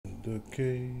The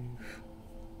cave.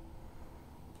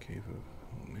 Cave of...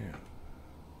 Oh, man.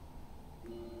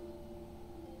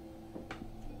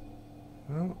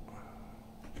 Well,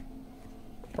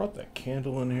 brought that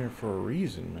candle in here for a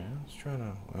reason, man. I was trying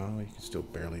to... Well, you can still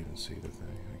barely even see the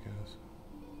thing, I guess.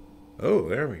 Oh,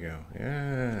 there we go.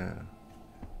 Yeah.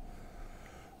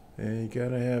 Yeah, you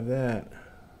gotta have that.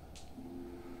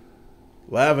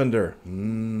 Lavender.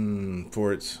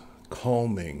 For its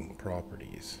calming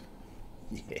properties.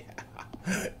 Yeah.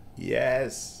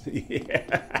 Yes.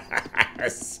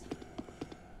 Yes.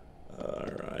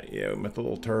 Alright, yeah, we met the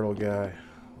little turtle guy.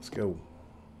 Let's go.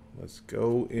 Let's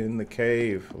go in the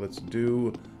cave. Let's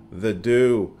do the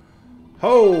do.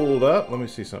 Hold up. Let me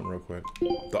see something real quick.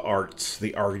 The arts.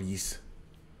 The arties.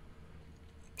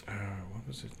 What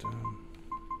was it?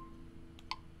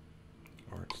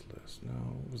 Arts list. No,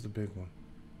 what was the big one?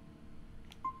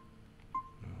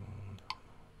 No.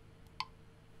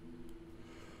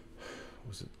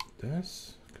 Was it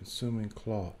this? Consuming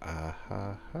claw. Ah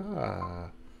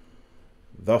ha.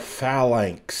 The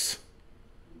phalanx.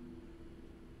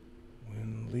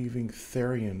 When leaving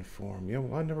Therian form. Yeah,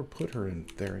 well, I never put her in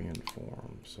Therian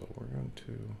form, so we're going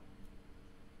to...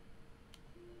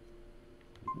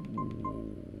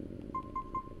 Ooh.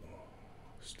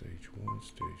 Stage 1,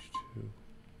 stage 2.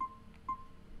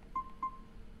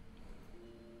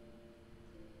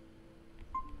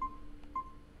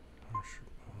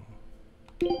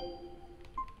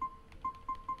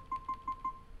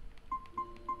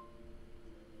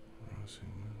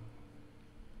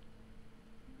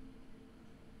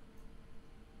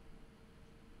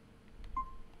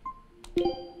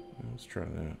 Let's try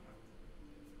that.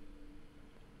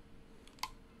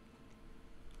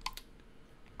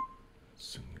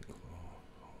 Singing claw.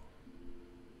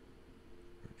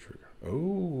 Trigger.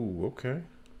 Oh, okay.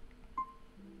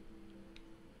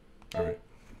 All right.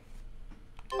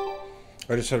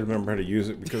 I just had to remember how to use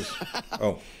it because...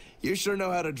 Oh. You sure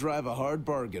know how to drive a hard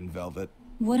bargain, Velvet.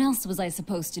 What else was I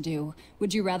supposed to do?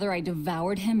 Would you rather I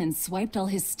devoured him and swiped all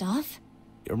his stuff?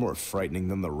 You're more frightening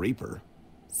than the Reaper.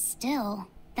 Still,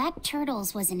 that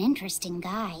Turtles was an interesting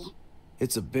guy.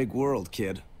 It's a big world,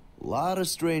 kid. A lot of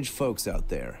strange folks out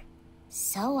there.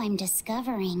 So I'm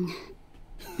discovering.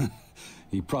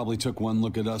 He probably took one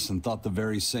look at us and thought the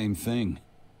very same thing.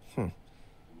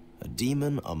 A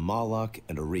demon, a Moloch,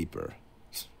 and a Reaper.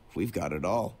 We've got it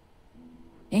all.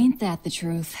 Ain't that the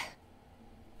truth?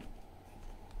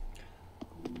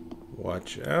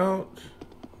 Watch out,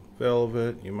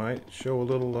 Velvet. You might show a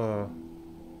little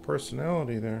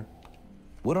personality there.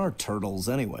 What are turtles,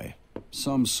 anyway?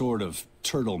 Some sort of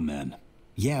turtle men.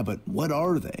 Yeah, but what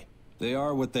are they? They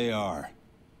are what they are.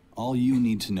 All you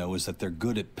need to know is that they're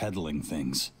good at peddling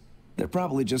things. They're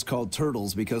probably just called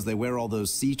turtles because they wear all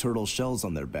those sea turtle shells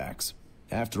on their backs.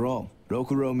 After all,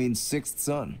 Rokuro means sixth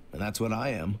son, and that's what I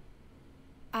am.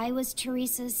 I was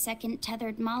Teresa's second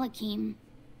tethered Malachim,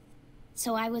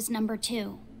 so I was number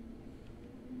 2.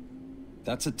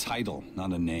 That's a title,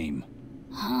 not a name.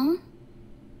 Huh?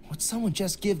 Would someone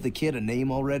just give the kid a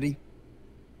name already?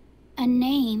 A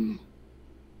name?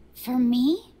 For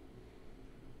me?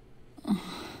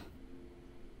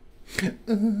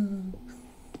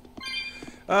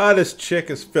 This chick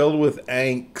is filled with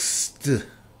angst.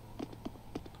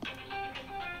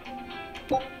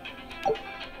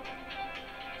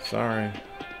 Sorry.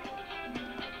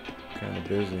 Kind of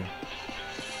busy.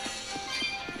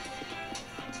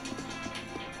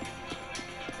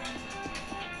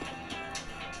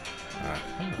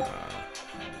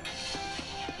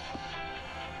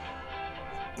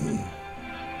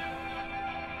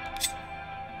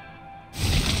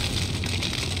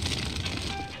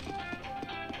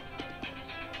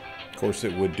 Of course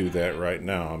it would do that right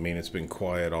now. I mean, it's been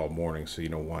quiet all morning, so you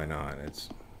know why not. It's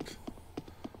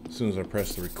as soon as I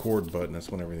press the record button, that's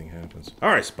when everything happens. All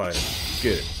right, Spider, let's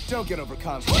get it. Don't get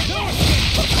overconfident.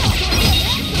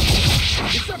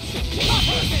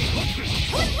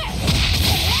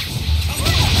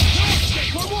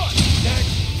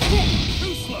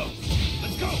 Too slow.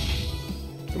 Let's go.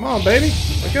 Come on, baby,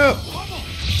 wake up.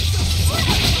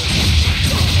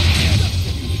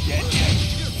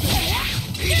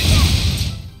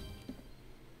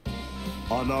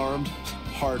 Unarmed?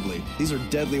 Hardly. These are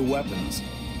deadly weapons.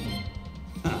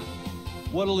 Huh.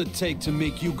 What'll it take to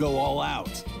make you go all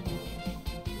out?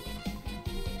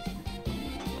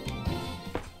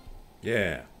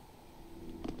 Yeah.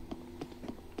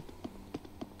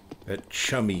 That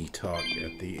chummy talk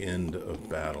at the end of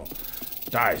battle.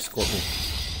 Die, Scorpion.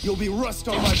 You'll be rust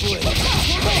on my blade. 4-1,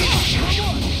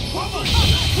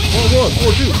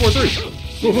 4-2,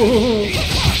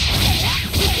 4-3.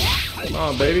 Come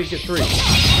on, baby, get 3.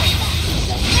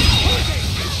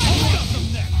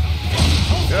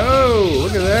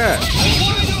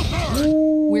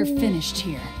 finished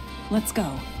here. Let's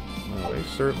go. Well, they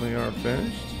certainly are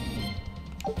finished.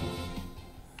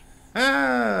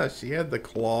 Ah, she had the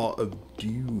Claw of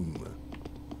Doom.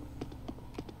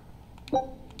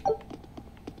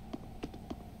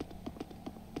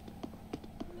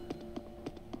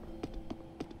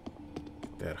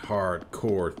 That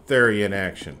hardcore Therian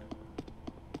action.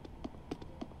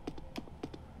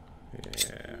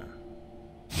 Yeah.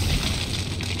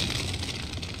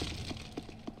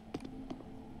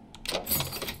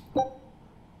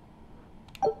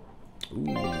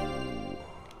 Ooh.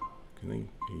 Can I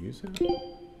use it?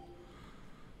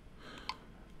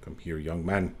 Come here, young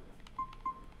man.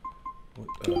 What?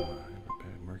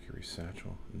 Mercury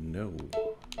satchel? No.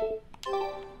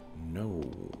 No.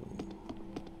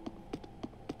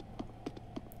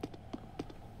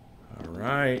 All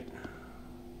right.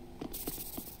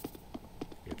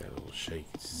 Get that little shake.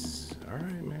 Zzz. All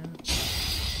right, man.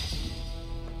 She's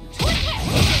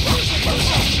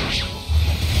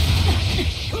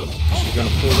gonna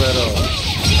pull that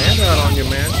hand out on you,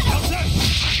 man.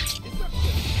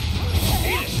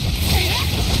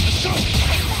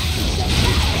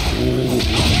 Ooh.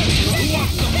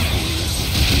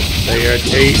 They are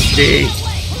tasty.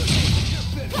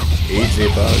 Easy,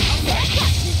 bugs.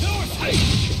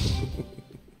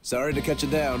 Sorry to cut you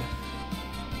down.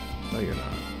 No, you're not.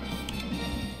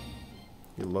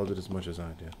 You loved it as much as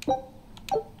I did.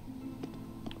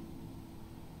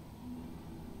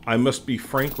 I must be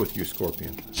frank with you,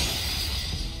 Scorpion.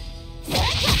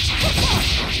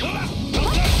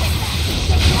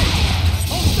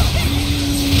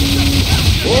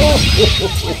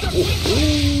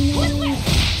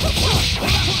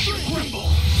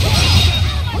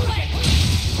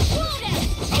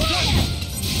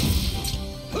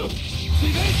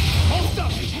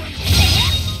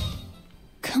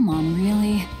 Come on,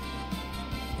 really?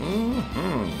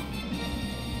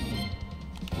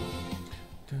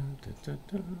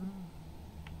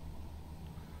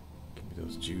 Give me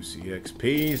those juicy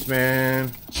XPs,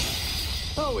 man.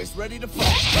 Always ready to fight.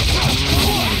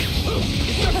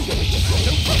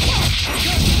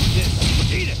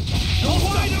 Eat it! Go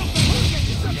wide open!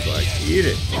 It's like, eat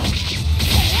it.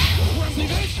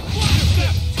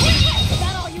 Is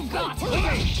that all you got?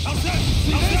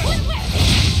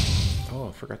 Oh,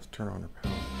 I forgot to turn on her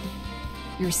power.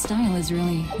 Your style is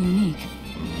really unique.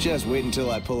 Just wait until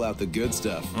I pull out the good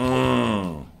stuff.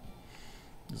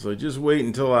 So just wait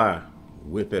until I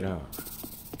whip it out.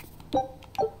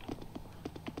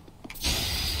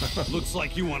 Looks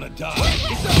like you want to die.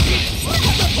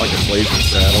 Like a blazing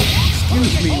saddle.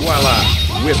 Excuse me while I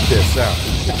whip this out.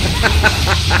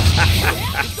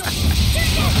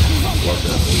 Love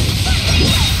that movie.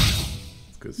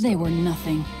 It's good stuff. They were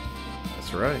nothing.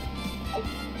 That's right.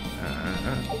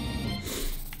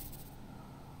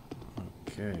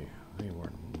 Okay, they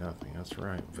were nothing. That's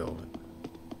right, Velvet.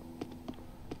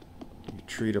 You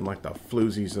treat them like the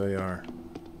floozies they are.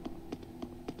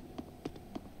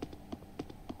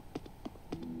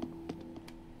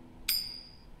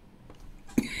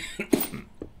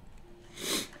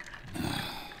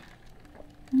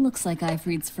 Looks like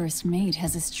Ifrit's first mate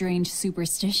has a strange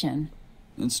superstition.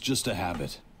 It's just a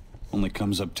habit. Only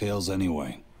comes up tails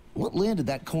anyway. What land did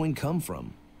that coin come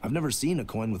from? I've never seen a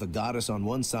coin with a goddess on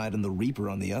one side and the Reaper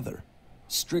on the other.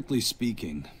 Strictly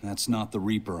speaking, that's not the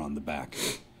Reaper on the back.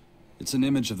 It's an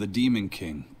image of the Demon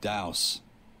King, Daus.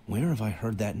 Where have I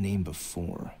heard that name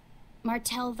before?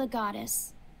 Martel the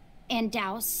goddess, and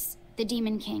Daus the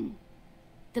demon king.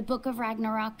 The Book of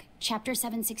Ragnarok, chapter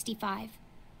 765.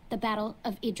 The Battle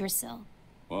of Yggdrasil.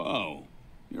 Whoa,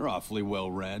 you're awfully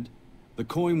well read. The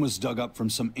coin was dug up from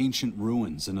some ancient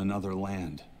ruins in another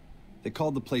land. They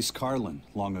called the place Carlin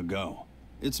long ago.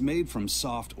 It's made from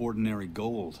soft, ordinary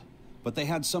gold, but they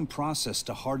had some process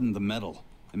to harden the metal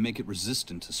and make it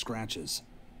resistant to scratches.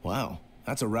 Wow,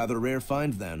 that's a rather rare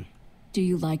find then. Do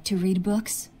you like to read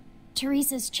books?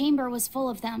 Teresa's chamber was full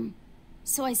of them,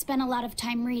 so I spent a lot of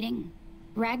time reading.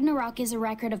 Ragnarok is a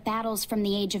record of battles from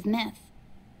the Age of Myth.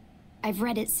 I've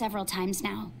read it several times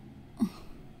now.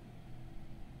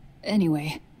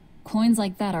 Anyway, coins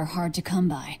like that are hard to come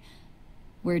by.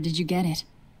 Where did you get it?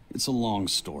 It's a long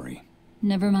story.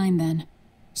 Never mind then.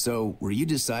 So, were you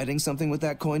deciding something with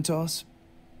that coin toss?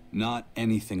 Not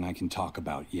anything I can talk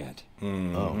about yet.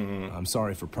 Oh, I'm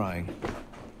sorry for prying.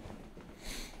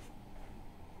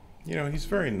 You know, he's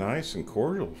very nice and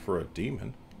cordial for a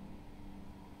demon.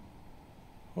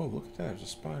 Oh, look at that. There's a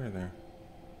spider there.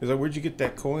 He's like, where'd you get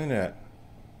that coin at?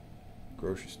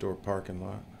 Grocery store parking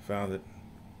lot. Found it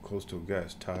close to a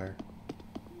guy's tire.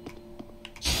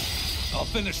 I'll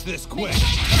finish this quick.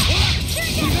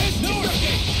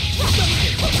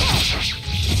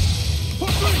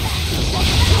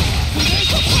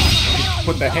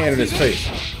 Put that hand in his face.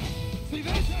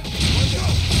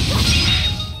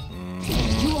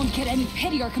 You won't get any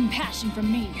pity or compassion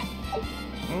from me.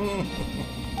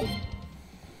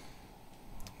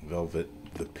 Velvet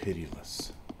the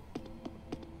pitiless.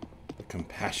 The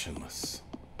compassionless.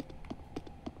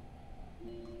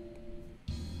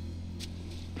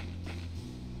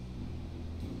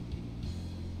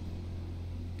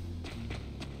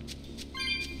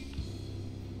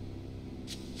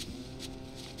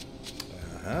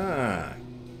 Ah,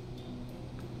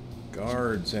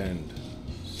 guards and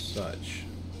such,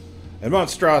 and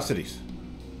monstrosities.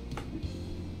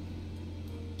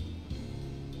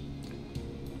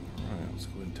 All right, let's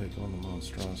go ahead and take on the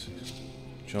monstrosities.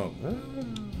 Jump. Ah.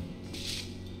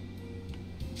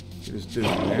 Here's dude,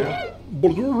 man.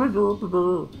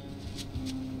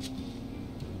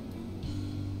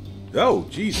 Oh,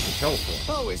 jeez, it can teleport.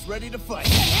 Always ready to fight.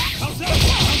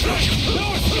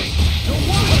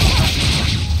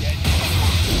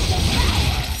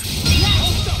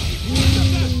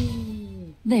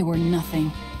 They were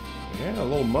nothing. Yeah, a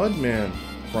little mud man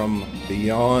from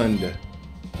beyond.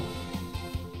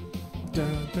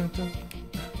 Dun, dun, dun, dun,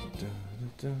 dun,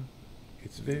 dun.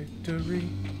 It's victory.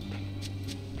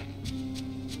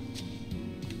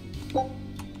 Alright,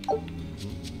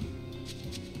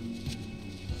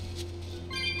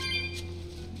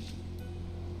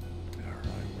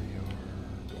 we are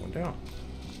going down.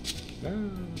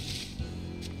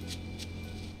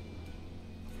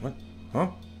 What? Huh?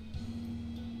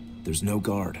 There's no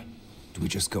guard. Do we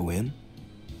just go in?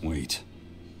 Wait.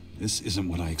 This isn't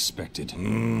what I expected.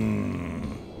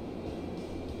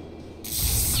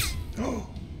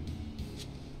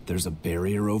 There's a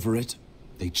barrier over it?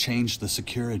 They changed the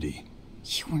security.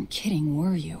 You weren't kidding,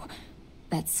 were you?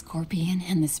 That scorpion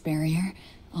and this barrier,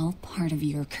 all part of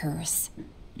your curse.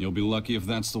 You'll be lucky if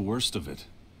that's the worst of it.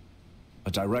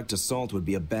 A direct assault would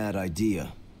be a bad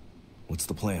idea. What's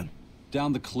the plan?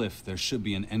 Down the cliff, there should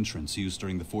be an entrance used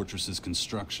during the fortress's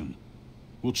construction.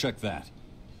 We'll check that.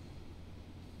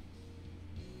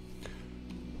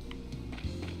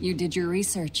 You did your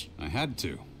research. I had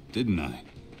to, didn't I?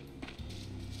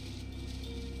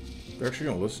 They're actually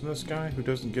gonna listen to this guy who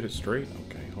doesn't get it straight?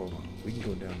 Okay, hold on. We can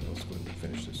go down. Let's go ahead and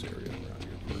finish this area around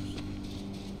here first.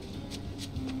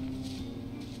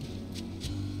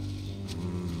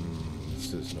 It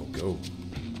says no go.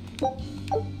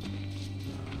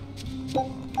 Yep.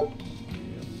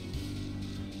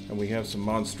 And we have some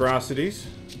monstrosities.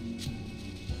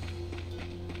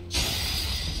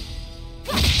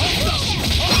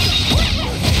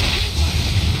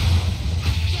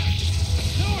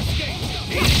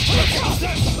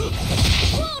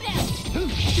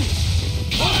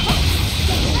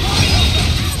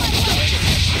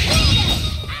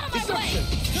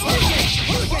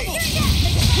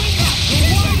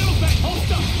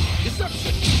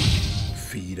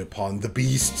 Feed upon the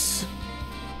beasts.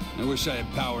 I wish I had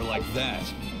power like that.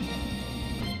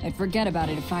 I'd forget about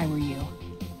it if I were you.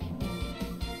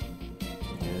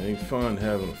 Yeah, it ain't fun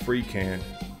having a free can.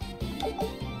 Ooh,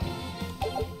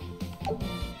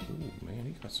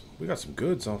 man, we got some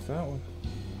goods off that one.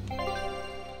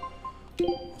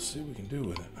 Let's see what we can do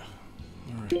with it.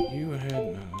 Alright, you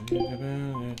ahead.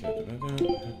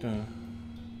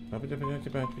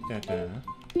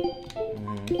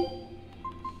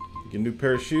 Get a new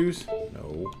pair of shoes?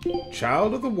 No.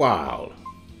 Child of the Wild.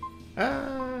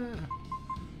 Ah.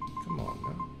 Come on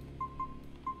now.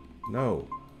 No.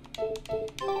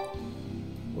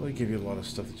 Well, they give you a lot of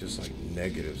stuff that's just like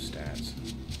negative stats.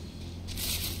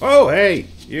 Oh, hey!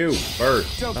 You, bird.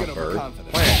 Don't get Not bird.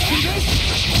 overconfident. Plant.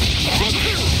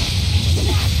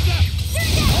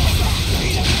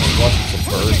 I'm watching some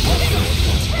birds.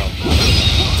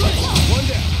 One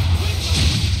down.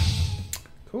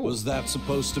 Cool. Was that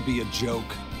supposed to be a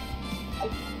joke?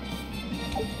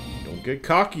 Don't get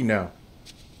cocky now.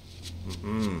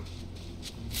 Oh,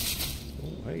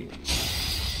 hey.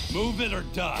 Move it or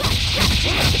die. That's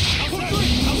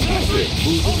it.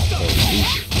 Move it.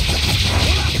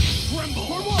 Tremble.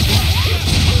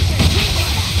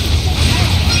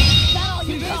 That all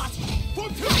you got?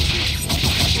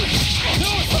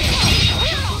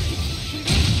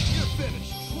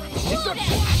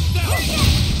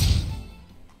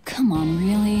 Come on,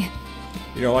 really?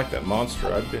 You know, like that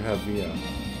monster, I'd be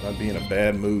in a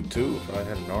bad mood too if I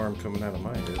had an arm coming out of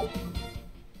my head.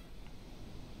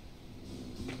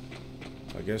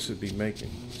 I guess it'd be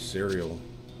making cereal,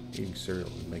 eating cereal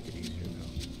would make it easier though.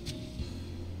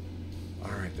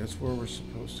 Alright, that's where we're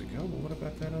supposed to go, but what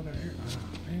about that other area? Oh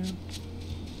man.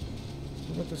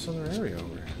 What about this other area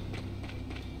over here?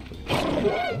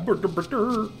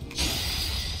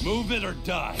 Move it or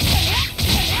die.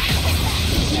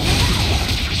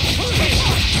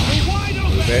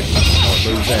 Move it or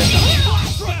lose it.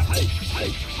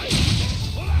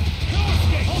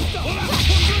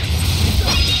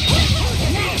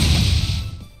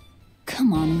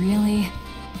 Come on, really?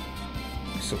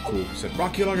 So cool. He said,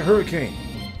 rock you like a hurricane.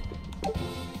 Alright,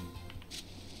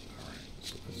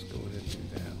 so let's go ahead and do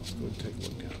that. Let's go ahead and take a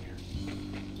look down here.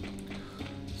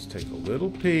 Let's take a little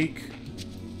peek.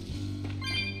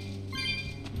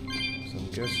 So I'm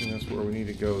guessing that's where we need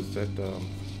to go, is that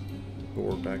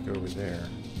door back over there.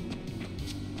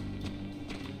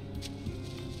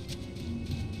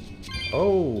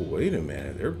 Oh, wait a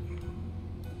minute. They're...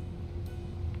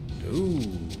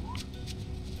 Ooh.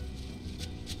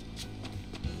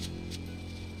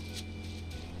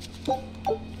 Okay,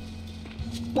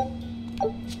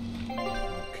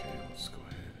 let's go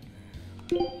ahead.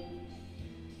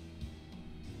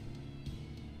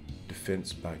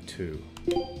 Defense by 2.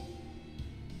 Yeah,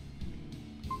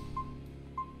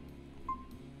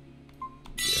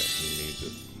 he needs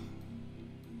it.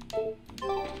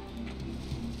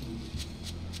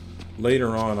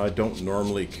 Later on, I don't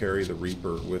normally carry the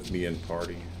Reaper with me in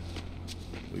party.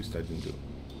 At least I didn't do it.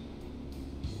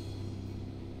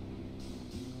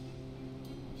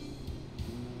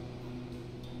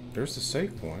 There's the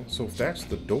save point. So if that's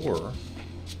the door,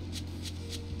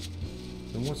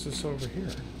 then what's this over here?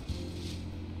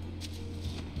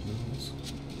 No, let's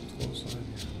close side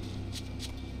here.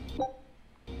 So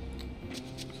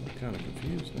I'm kind of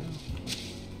confused now.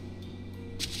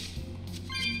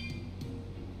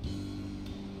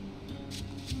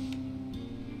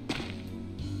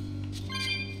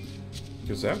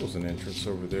 Because that was an entrance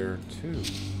over there too.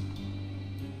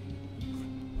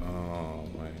 Oh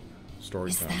wait. Story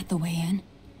Is time. that the way in?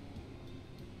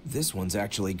 This one's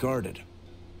actually guarded.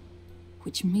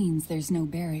 Which means there's no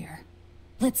barrier.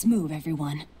 Let's move,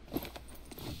 everyone.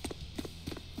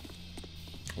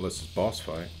 Well, this is boss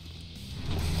fight.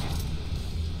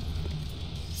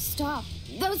 Stop.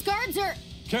 Those guards are...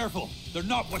 Careful, they're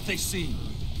not what they seem.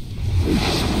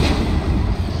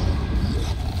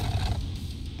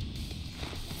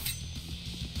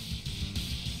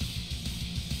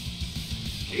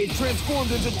 It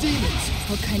transformed into demons!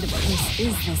 What kind of curse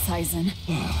is this, Eisen?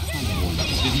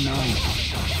 Didn't I?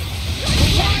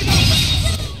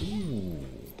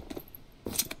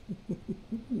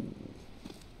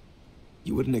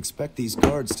 You wouldn't expect these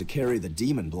guards to carry the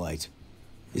demon blight.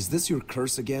 Is this your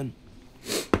curse again?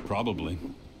 Probably.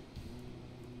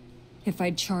 If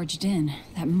I'd charged in,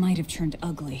 that might have turned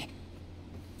ugly.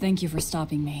 Thank you for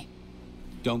stopping me.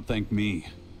 Don't thank me.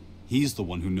 He's the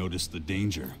one who noticed the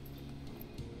danger.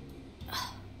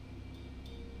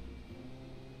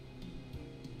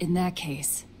 In that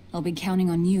case, I'll be counting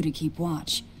on you to keep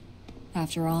watch.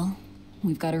 After all,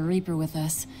 we've got a Reaper with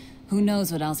us. Who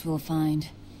knows what else we'll find.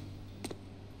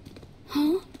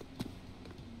 Huh?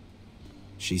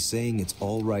 She's saying it's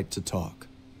all right to talk.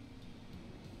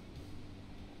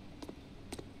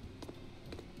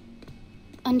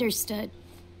 Understood.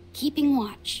 Keeping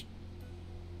watch.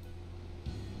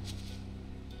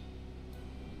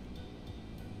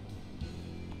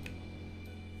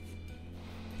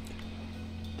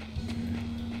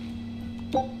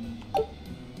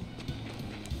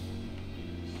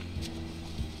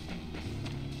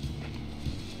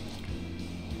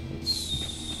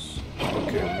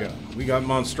 Okay, we got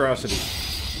monstrosity.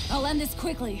 I'll end this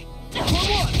quickly.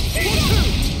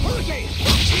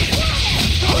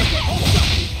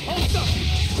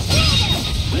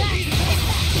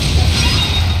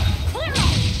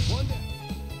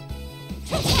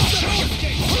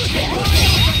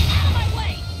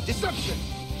 Deception!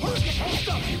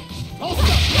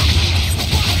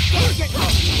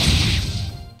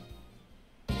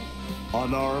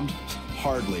 Unarmed?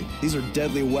 Hardly. These are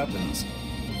deadly weapons.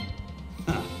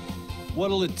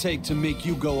 What'll it take to make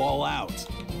you go all out?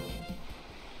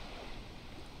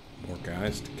 More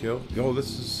guys to kill. Oh, this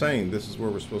is insane. This is where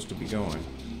we're supposed to be going.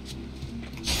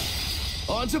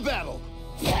 On to battle!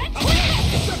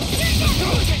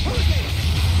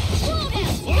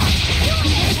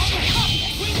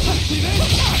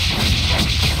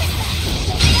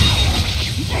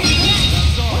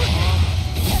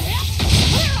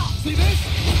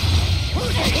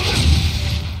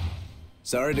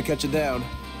 Sorry to cut you down.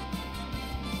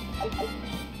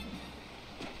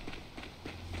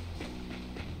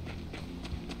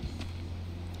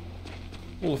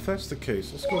 Well, if that's the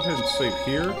case, let's go ahead and save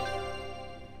here.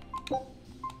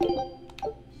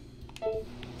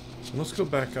 And let's go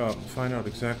back up and find out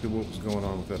exactly what was going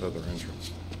on with that other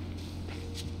entrance.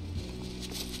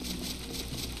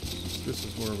 This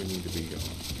is where we need to be going.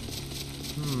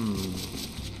 She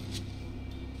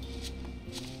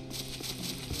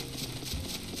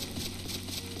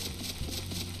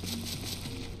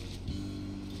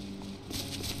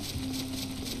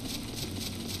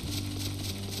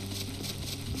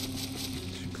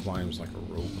climbs like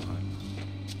a robot.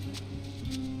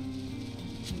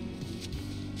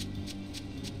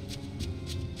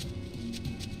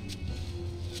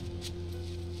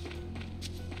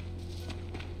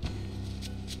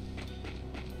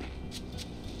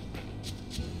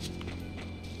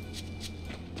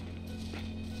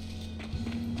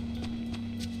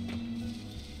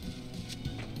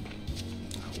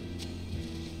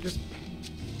 Just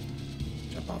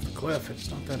jump off the cliff.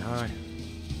 It's not that high.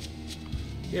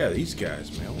 Yeah, these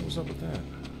guys, man. What was up with that?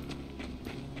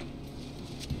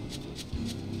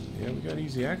 Yeah, we got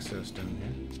easy access down here.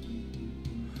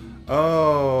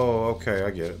 Oh, okay.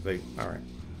 I get it. All right.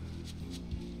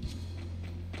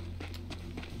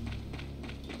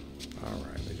 All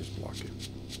right. They just block it.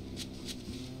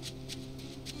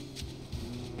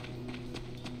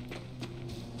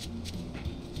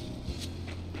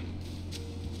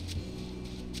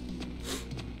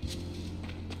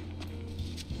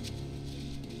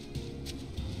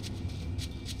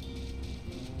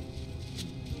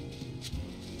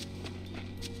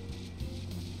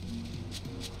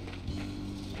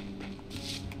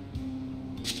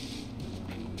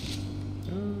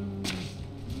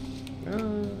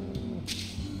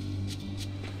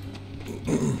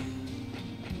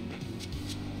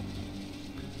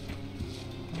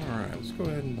 Alright, let's go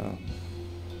ahead and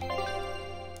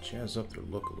jazz up their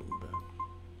look a little bit.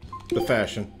 The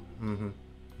fashion.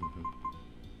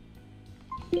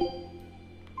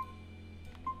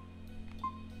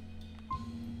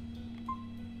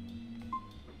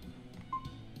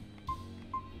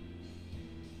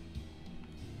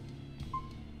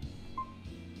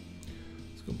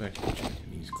 Let's go back to the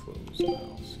Japanese clothes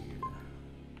now. See here.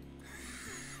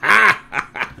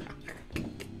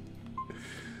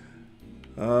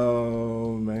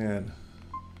 Oh man.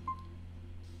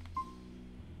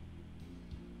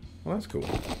 Well, that's cool.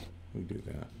 We do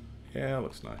that. Yeah, it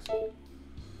looks nice.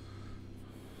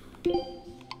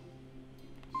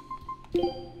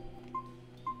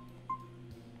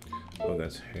 Oh,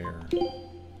 that's hair.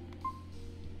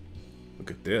 Look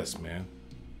at this, man.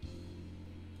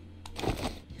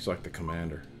 He's like the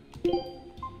commander.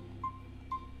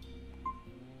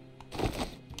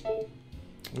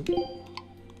 Ooh.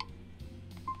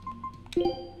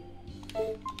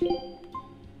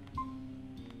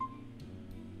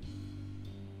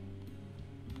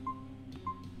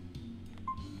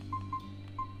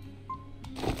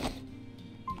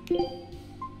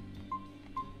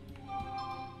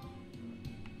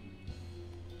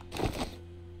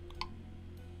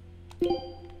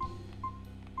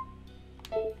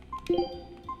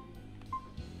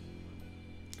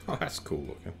 Oh, that's cool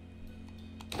looking.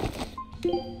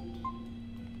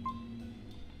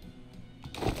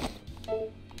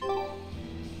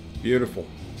 Beautiful.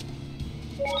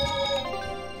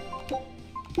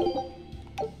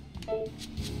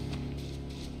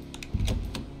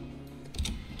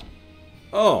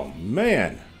 Oh,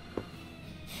 man.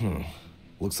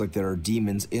 Looks like there are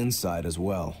demons inside as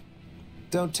well.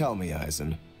 Don't tell me,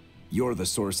 Eisen. You're the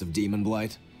source of demon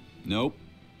blight? Nope.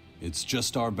 It's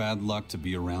just our bad luck to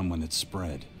be around when it's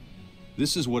spread.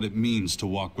 This is what it means to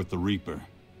walk with the Reaper.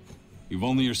 You've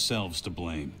only yourselves to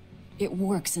blame. It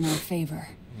works in our favor.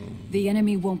 The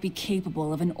enemy won't be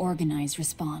capable of an organized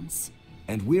response.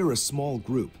 And we're a small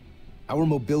group. Our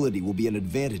mobility will be an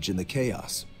advantage in the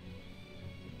chaos.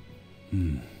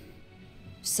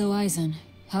 So, Eisen,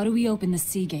 how do we open the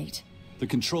sea gate? The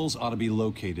controls ought to be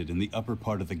located in the upper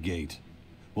part of the gate.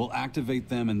 We'll activate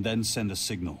them and then send a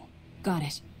signal. Got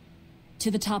it.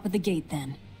 To the top of the gate,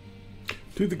 then.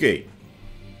 To the gate.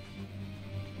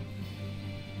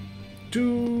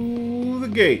 To the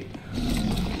gate.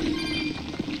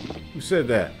 Who said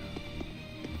that?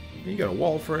 You got a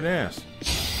wall for an ass.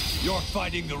 You're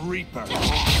fighting the Reaper.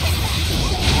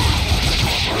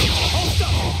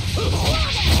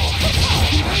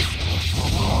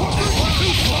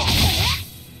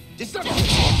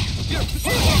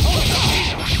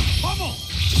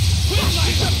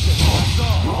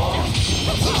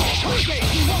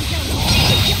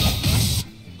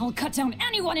 I'll cut down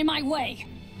anyone in my way!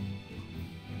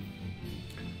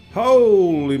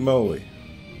 Holy moly.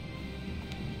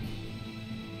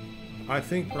 I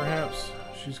think perhaps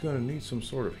she's going to need some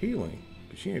sort of healing.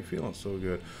 She ain't feeling so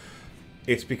good.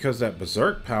 It's because that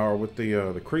berserk power with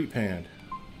the creep hand.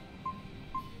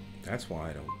 That's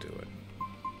why I don't do it.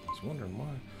 I was wondering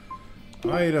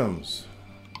why. Items.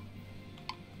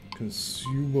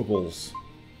 Consumables.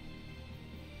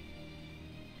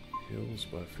 Heals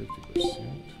by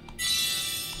 50%.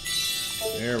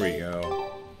 There we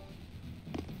go.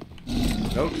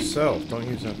 Note to self, don't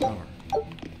use that power.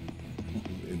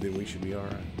 And then we should be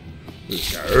alright.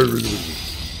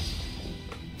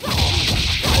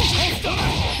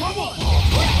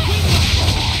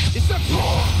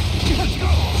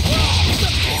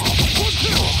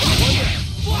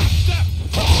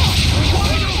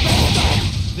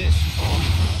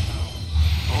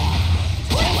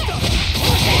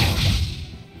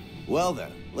 Well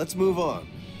then, let's move on.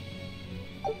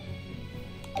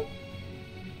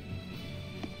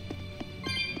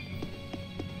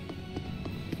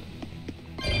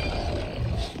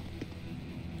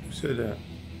 Who said that?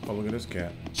 Oh, look at this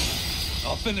cat.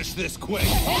 I'll finish this quick.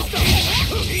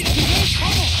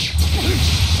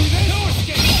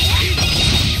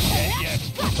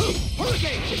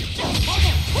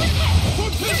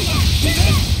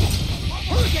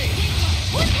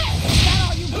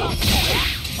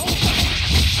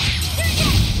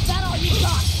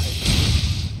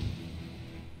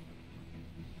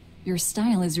 Your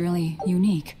style is really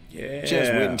unique. Yeah.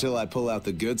 Just wait until I pull out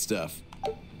the good stuff.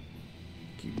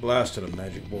 Keep blasting him,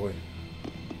 Magic Boy.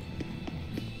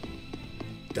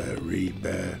 The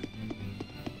Reaper.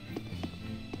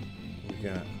 What we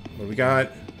got? What we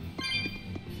got?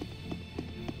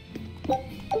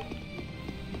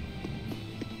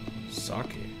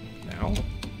 Sake. Now?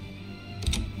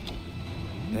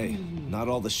 Hey, not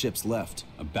all the ships left.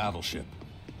 A battleship.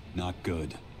 Not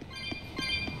good.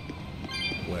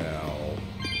 Well...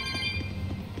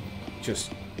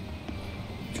 Just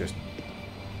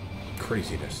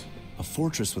craziness. A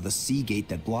fortress with a sea gate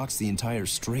that blocks the entire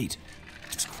strait.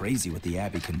 It's crazy what the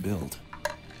Abbey can build.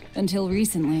 Until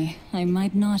recently, I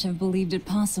might not have believed it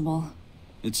possible.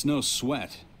 It's no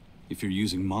sweat if you're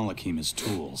using Malakim as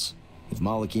tools. If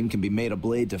Malakim can be made a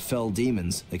blade to fell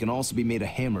demons, they can also be made a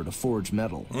hammer to forge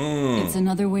metal. It's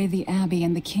another way the Abbey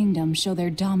and the Kingdom show their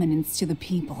dominance to the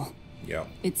people. Yep.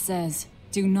 It says,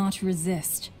 do not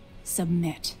resist,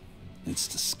 submit. It's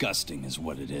disgusting is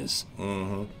what it is.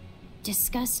 Mm-hmm.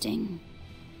 Disgusting.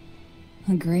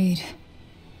 Agreed.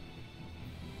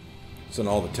 It's in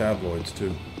all the tabloids,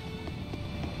 too.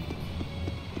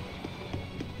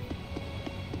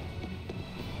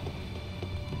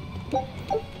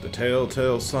 The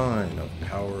telltale sign of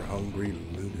power-hungry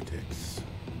lunatics.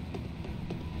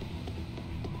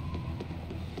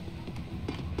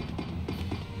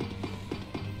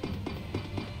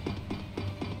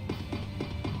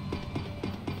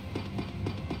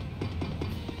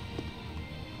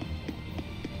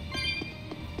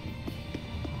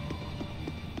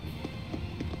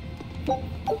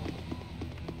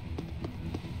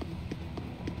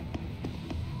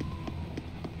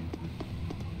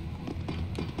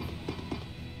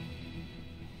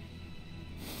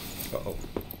 Uh-oh.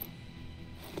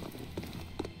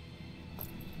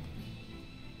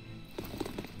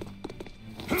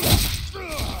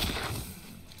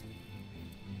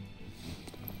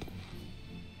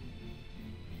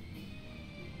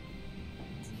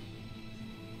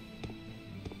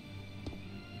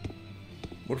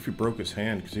 What if he broke his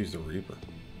hand because he's the Reaper?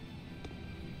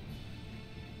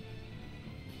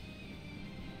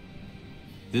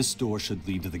 This door should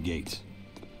lead to the gate,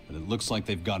 but it looks like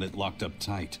they've got it locked up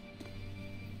tight.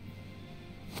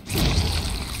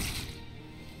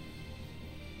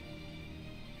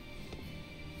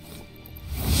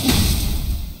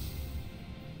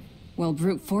 Well,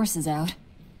 brute force is out.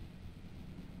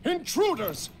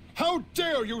 Intruders! How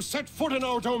dare you set foot in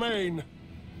our domain?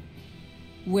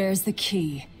 Where's the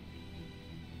key?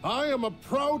 I am a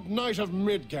proud knight of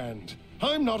Midgand.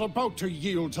 I'm not about to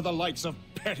yield to the likes of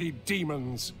petty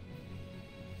demons.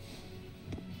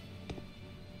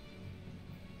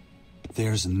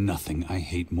 There's nothing I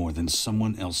hate more than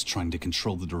someone else trying to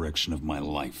control the direction of my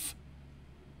life.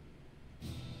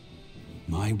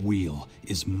 My wheel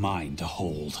is mine to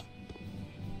hold.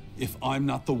 If I'm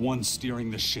not the one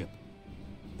steering the ship,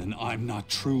 then I'm not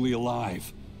truly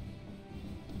alive.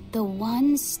 The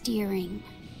one steering.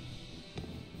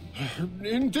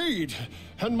 Indeed,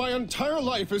 and my entire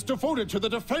life is devoted to the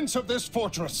defense of this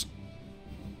fortress.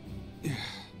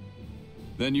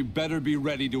 Then you better be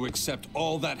ready to accept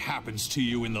all that happens to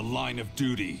you in the line of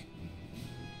duty.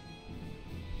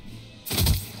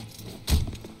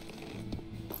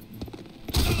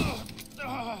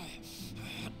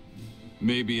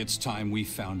 Maybe it's time we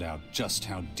found out just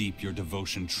how deep your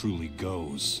devotion truly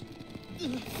goes.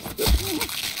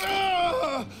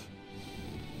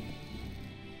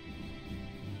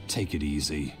 Take it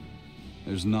easy.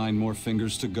 There's 9 more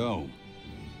fingers to go.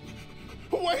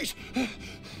 Wait!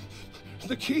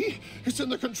 The key is in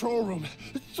the control room.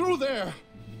 Through there.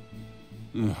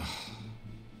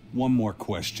 One more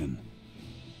question.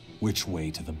 Which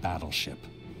way to the battleship?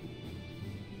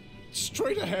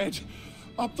 Straight ahead.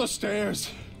 Up the stairs.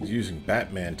 He's using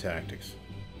Batman tactics.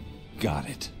 Got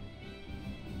it.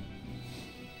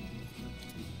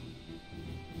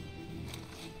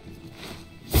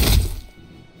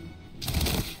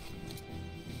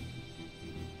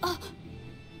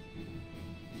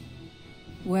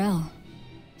 Well,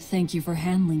 thank you for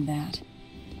handling that.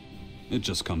 It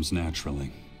just comes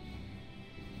naturally.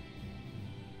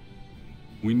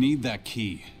 We need that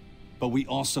key, but we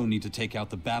also need to take out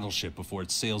the battleship before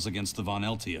it sails against the Von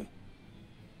Eltia.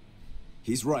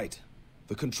 He's right.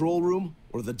 The control room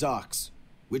or the docks?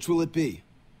 Which will it be?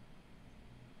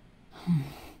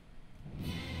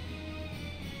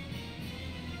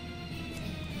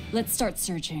 Let's start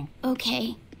searching.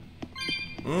 Okay.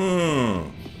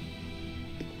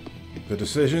 The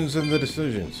decisions and the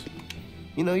decisions.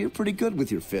 You know, you're pretty good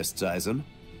with your fists, Eisen.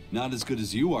 Not as good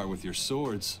as you are with your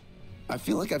swords. I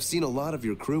feel like I've seen a lot of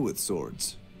your crew with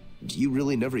swords. Do you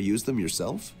really never use them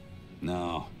yourself?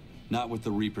 No, not with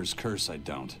the Reaper's curse, I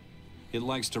don't. It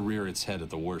likes to rear its head at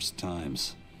the worst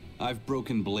times. I've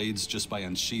broken blades just by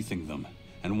unsheathing them,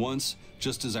 and once,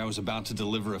 just as I was about to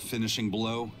deliver a finishing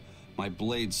blow, my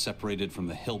blade separated from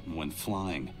the hilt and went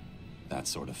flying. That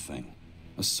sort of thing.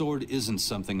 A sword isn't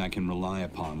something I can rely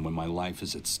upon when my life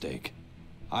is at stake.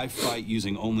 I fight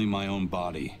using only my own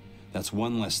body. That's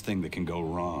one less thing that can go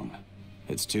wrong.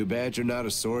 It's too bad you're not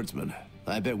a swordsman.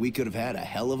 I bet we could have had a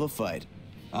hell of a fight.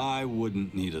 I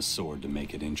wouldn't need a sword to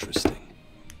make it interesting.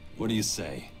 What do you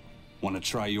say? Want to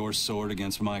try your sword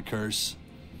against my curse?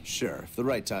 Sure, if the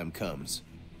right time comes.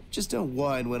 Just don't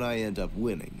whine when I end up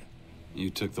winning. You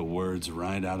took the words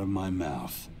right out of my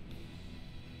mouth.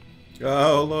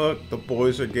 Oh, look, the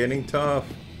boys are getting tough.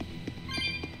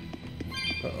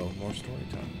 Uh-oh, more story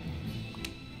time.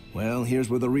 Well, here's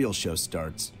where the real show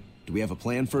starts. Do we have a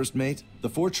plan, first mate? The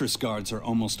fortress guards are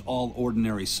almost all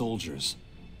ordinary soldiers.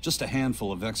 Just a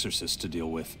handful of exorcists to deal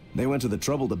with. They went to the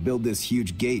trouble to build this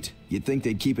huge gate. You'd think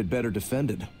they'd keep it better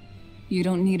defended. You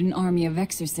don't need an army of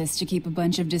exorcists to keep a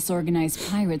bunch of disorganized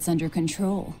pirates under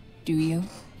control, do you?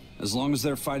 As long as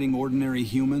they're fighting ordinary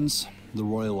humans, the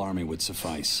Royal Army would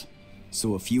suffice.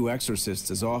 So a few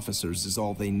exorcists as officers is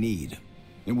all they need.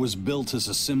 It was built as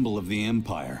a symbol of the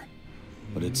Empire.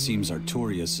 But it seems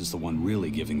Artorias is the one really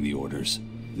giving the orders.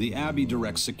 The Abbey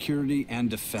directs security and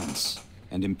defense,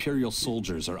 and Imperial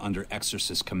soldiers are under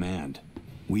Exorcist command.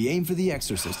 We aim for the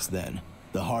exorcists then.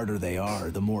 The harder they are,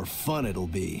 the more fun it'll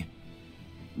be.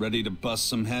 Ready to bust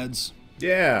some heads?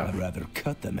 Yeah. I'd rather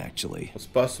cut them, actually. Let's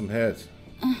bust some heads.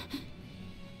 What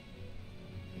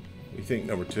do you think,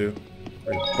 number two?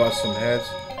 Ready to bust some heads?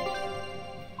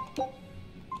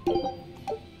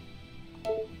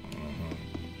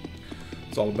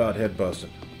 It's all about head busting.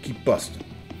 Keep busting.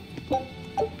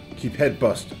 Keep head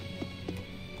busting.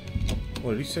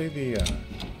 What did he say?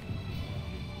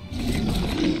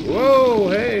 Whoa!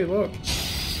 Hey, look!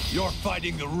 You're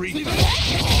fighting the Reaper.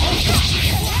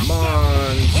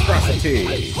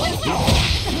 Monstrosity!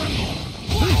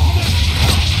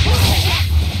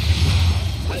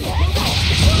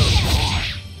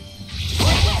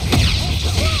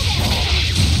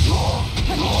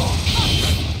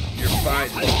 You're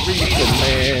fighting the Reaper,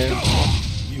 man.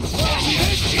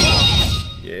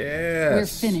 Yes. We're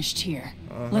finished here.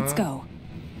 Let's go.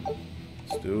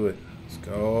 Let's do it. Let's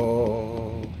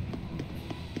go.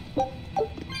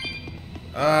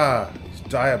 Ah, it's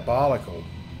diabolical.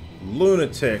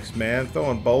 Lunatics, man.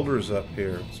 Throwing boulders up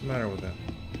here. What's the matter with them?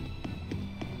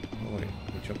 Oh, wait.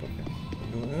 Can we jump up here?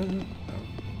 No.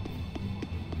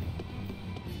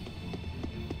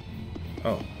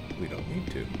 Oh, we don't need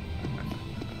to.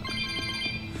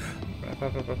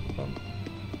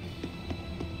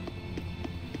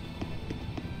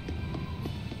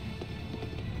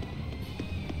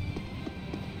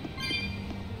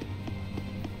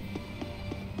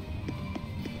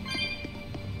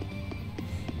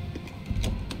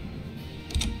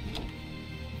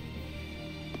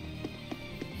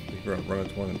 Run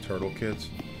into one of them turtle kids.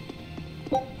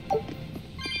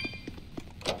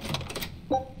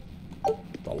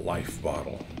 The life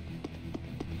bottle.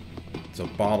 It's a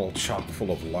bottle chock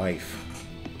full of life.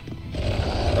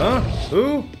 Huh?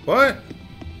 Who? What?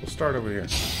 We'll start over here.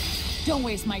 Don't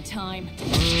waste my time.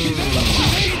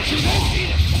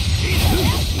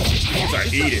 Sorry,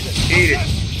 eat it. Eat it.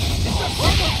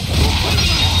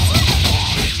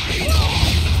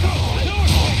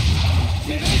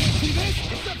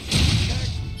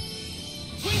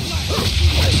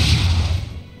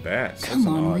 Bats. Come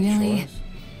on, really?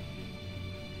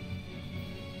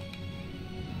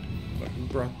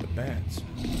 bats.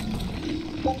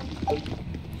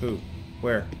 Who?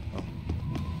 Where? Oh.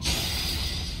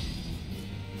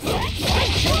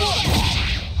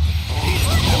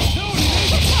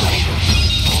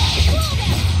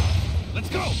 Let's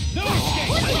go! No escape!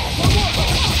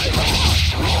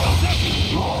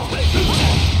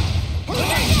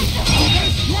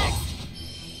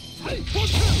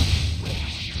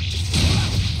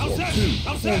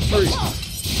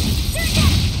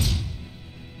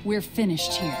 We're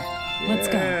finished here. Let's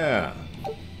go. Yeah.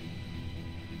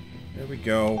 There we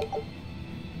go.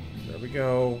 There we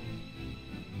go.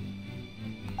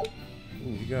 Ooh,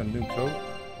 you got a new coat?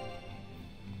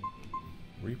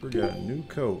 Reaper got a new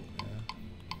coat.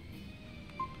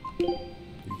 Yeah.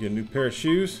 You get a new pair of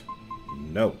shoes?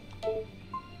 No.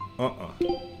 What do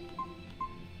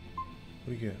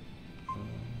you get?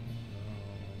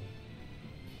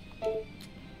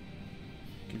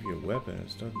 Give you a weapon and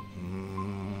stuff.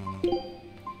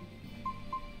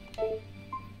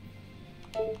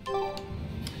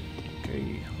 Okay,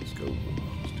 let's go.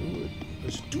 Let's do it.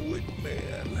 Let's do it,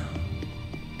 man.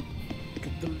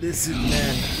 Get the lizard,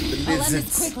 man. The I'll end this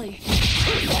lizards. quickly.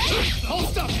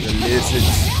 The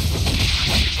lizards.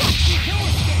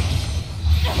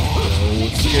 No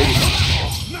escape.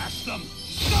 Smash them!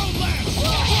 Stone land!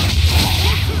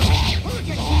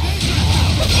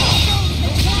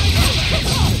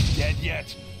 Dead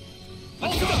yet?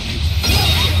 Let's go!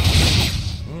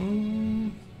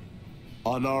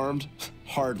 Unarmed?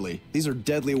 Hardly. These are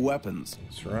deadly weapons.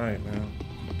 That's right, man.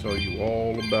 I'll tell you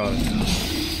all about it.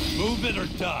 Move it or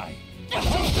die. I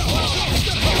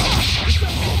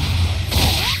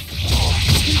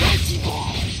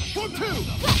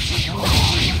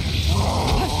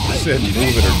said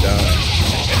move it or die.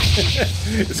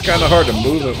 It's kind of hard to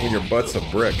move it when your butt's a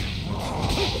brick.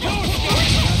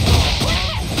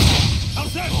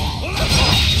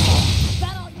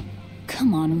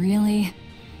 Come on, really?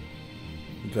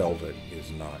 Velvet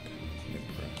is not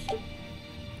impressed.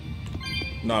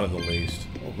 Not in the least.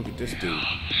 Oh, look at this dude.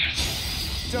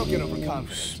 Don't get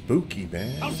overconfident. Spooky,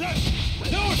 man. Come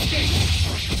No escape!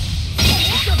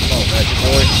 on, magic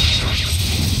boy.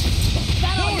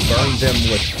 Burn them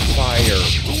with fire.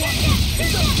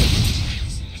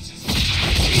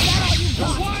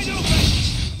 Wide open!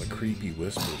 The creepy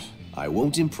whispers. I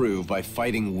won't improve by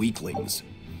fighting weaklings.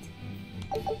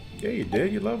 Yeah, you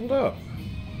did. You leveled up.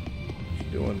 What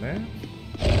you doing, man?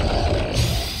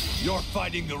 You're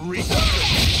fighting the Reaper!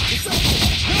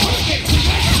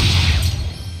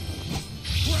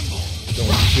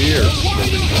 Don't fear.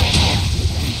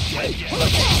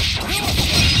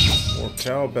 More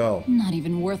cowbell. Not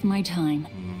even worth my time.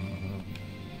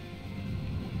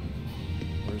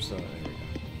 Where's that? There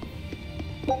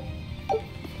we go.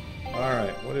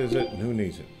 Alright, what is it and who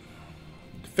needs it?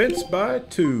 Defense by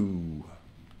 2.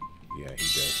 Yeah, he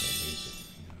definitely needs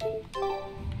it.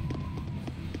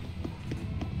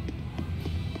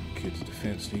 Kid's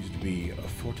defense needs to be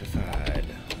fortified.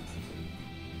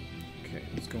 Okay,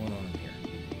 what's going on here?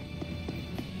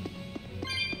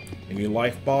 Any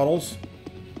life bottles?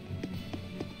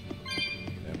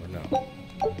 You never know.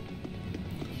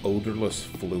 Odorless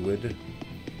fluid.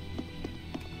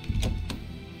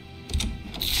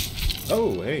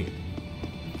 Oh, hey.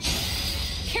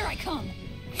 Here I come.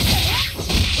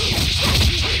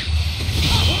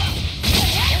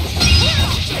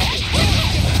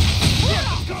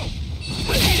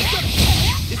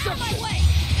 It's on my way.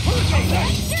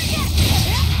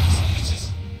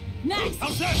 Nice.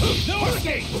 How's that? No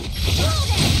escape!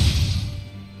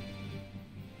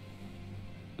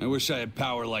 I wish I had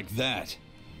power like that.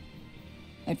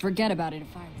 I'd forget about it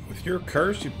if I were. With your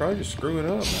curse, you'd probably just screw it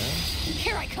up, man.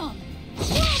 Here I come. Let's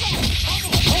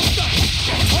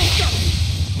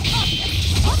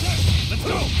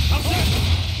go! How's that?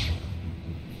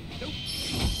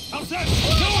 How's that?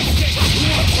 No escape!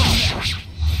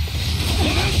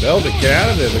 Velvet, get out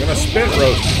of there. They're gonna spit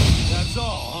roast you. That's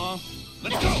all, huh?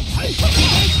 Let's go!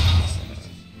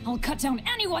 I'll cut down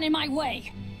anyone in my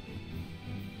way.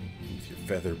 With your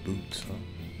feather boots, huh?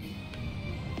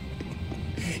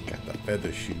 Got the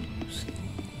feather shoes.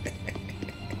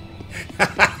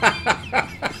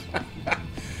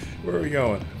 Where are we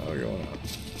going? Oh, we're going up.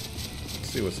 Let's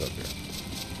see what's up here.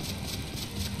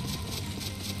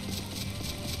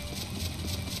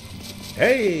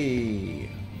 Hey!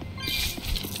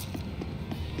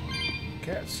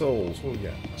 Cat souls. What we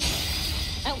got?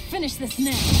 I'll finish this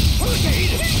now.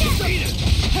 Eat it!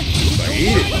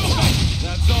 Eat it!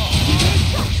 That's all.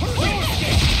 No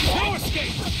escape! No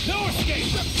escape! No escape!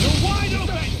 You're wide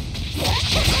open!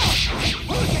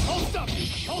 Hold up!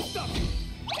 Hold up!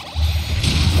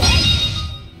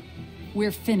 We're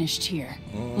finished here.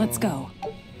 Let's go.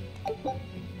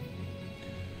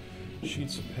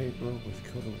 Sheets of paper with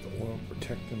coated with oil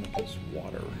protect them against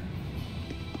water.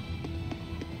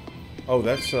 Oh,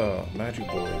 that's Magic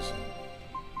Boys.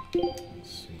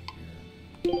 Let's see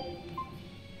here.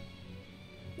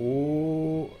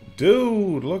 Oh,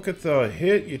 dude, look at the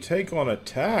hit you take on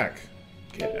attack.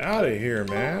 Get out of here,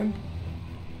 man.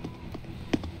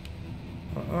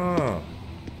 You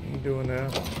ain't doing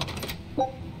that.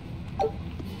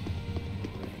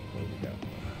 Where we go?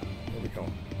 Where we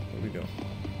going? Where we going?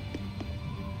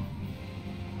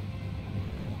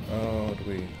 Oh, do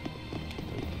we...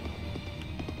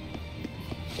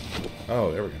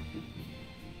 Oh, there we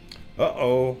go.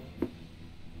 Uh-oh.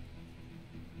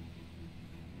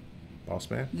 Boss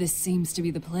man? This seems to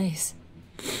be the place.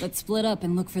 Let's split up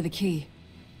and look for the key.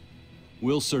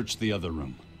 We'll search the other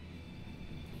room.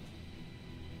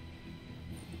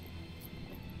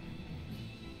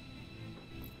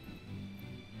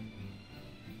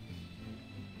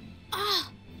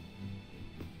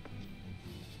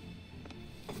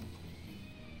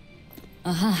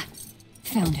 Aha!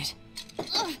 Found it.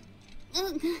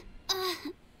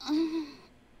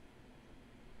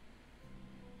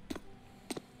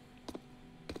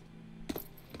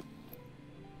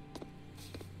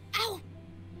 Ow!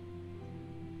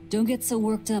 Don't get so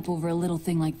worked up over a little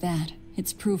thing like that.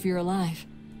 It's proof you're alive.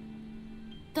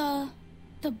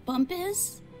 The bump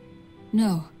is?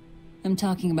 No, I'm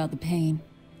talking about the pain.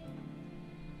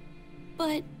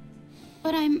 But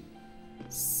I'm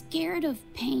scared of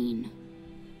pain.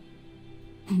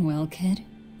 Well, kid,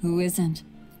 who isn't?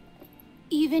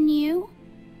 Even you?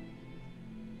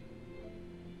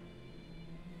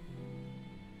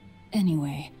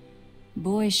 Anyway,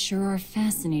 boys sure are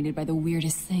fascinated by the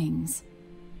weirdest things.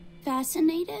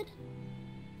 Fascinated?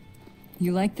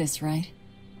 You like this, right?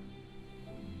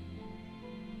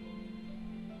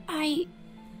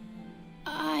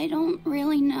 I don't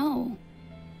really know.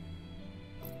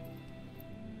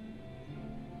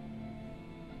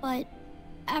 But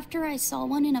after I saw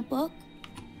one in a book,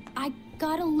 I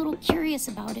got a little curious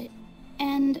about it,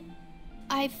 and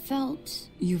I felt...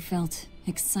 You felt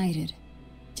excited,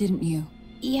 didn't you?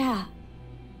 Yeah.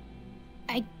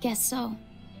 I guess so.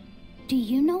 Do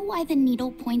you know why the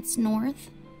needle points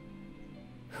north?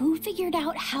 Who figured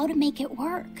out how to make it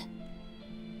work?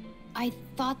 I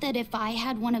thought that if I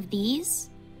had one of these,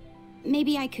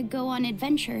 maybe I could go on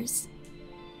adventures.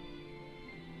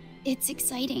 It's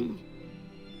exciting.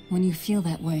 When you feel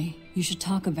that way, you should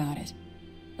talk about it.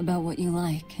 About what you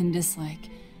like and dislike,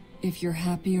 if you're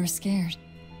happy or scared.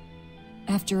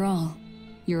 After all,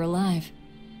 you're alive.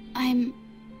 I'm...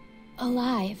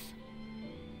 alive.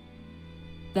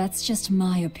 That's just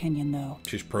my opinion, though.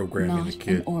 She's programming the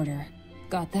kid. Not an order.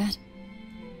 Got that?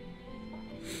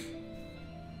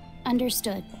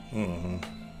 Understood.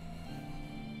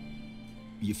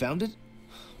 You found it?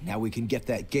 Now we can get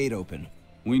that gate open.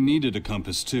 We needed a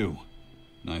compass too.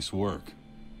 Nice work.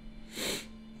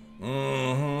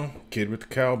 Kid with the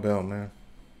cowbell, man.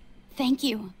 Thank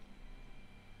you.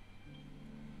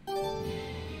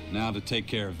 Now to take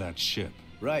care of that ship.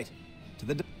 Right. To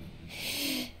the...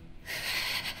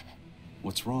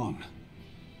 What's wrong?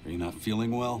 Are you not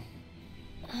feeling well?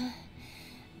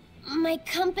 My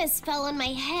compass fell on my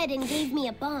head and gave me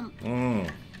a bump.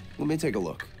 Let me take a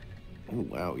look. Oh,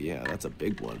 wow, yeah, that's a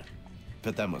big one.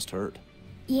 Bet that must hurt.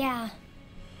 Yeah.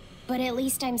 But at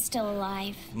least I'm still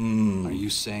alive. Are you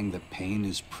saying that pain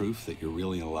is proof that you're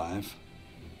really alive?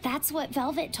 That's what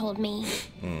Velvet told me.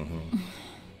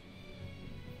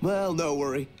 Well, no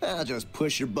worry. I'll just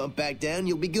push your bump back down,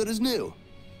 you'll be good as new.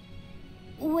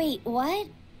 Wait, what?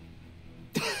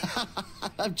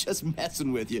 I'm just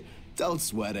messing with you. Don't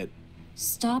sweat it.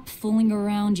 Stop fooling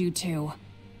around, you two.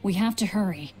 We have to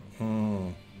hurry.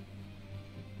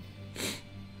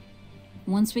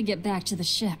 Once we get back to the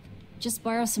ship, just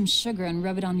borrow some sugar and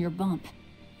rub it on your bump.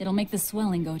 It'll make the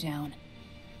swelling go down.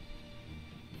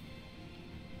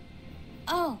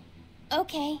 Oh,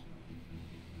 okay.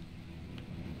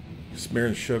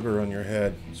 Smearing sugar on your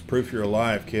head. It's proof you're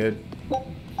alive, kid.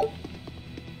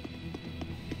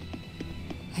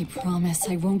 I promise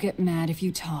I won't get mad if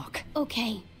you talk.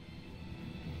 Okay.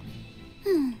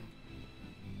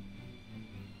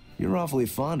 You're awfully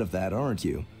fond of that, aren't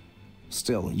you?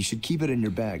 Still, you should keep it in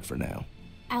your bag for now.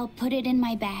 I'll put it in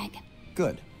my bag.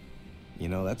 Good. You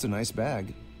know, that's a nice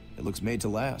bag. It looks made to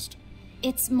last.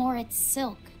 It's Moritz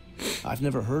silk. I've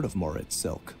never heard of Moritz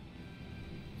silk.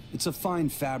 It's a fine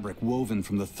fabric woven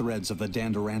from the threads of the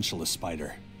Dandarantula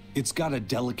spider. It's got a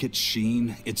delicate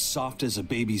sheen, it's soft as a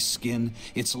baby's skin,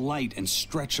 it's light and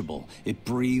stretchable, it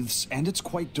breathes, and it's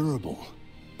quite durable.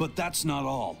 But that's not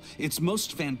all. Its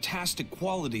most fantastic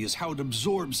quality is how it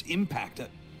absorbs impact.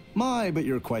 But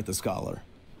you're quite the scholar.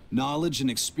 Knowledge and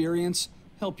experience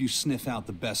help you sniff out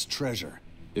the best treasure.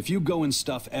 If you go and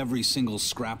stuff every single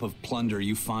scrap of plunder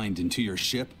you find into your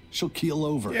ship, she'll keel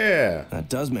over. Yeah. That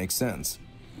does make sense.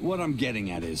 What I'm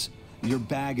getting at is, your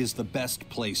bag is the best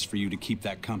place for you to keep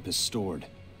that compass stored.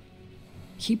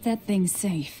 Keep that thing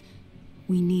safe.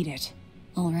 We need it.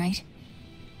 All right?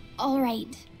 All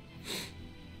right.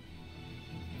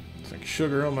 It's like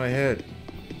sugar on my head.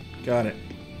 Got it.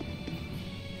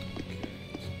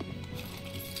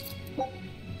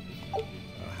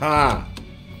 Aha!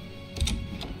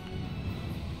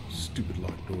 Stupid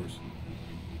locked doors.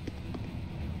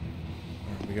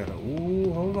 Alright, we gotta.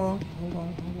 Ooh, hold on.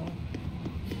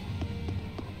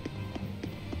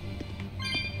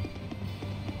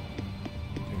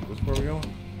 Okay, this where we going?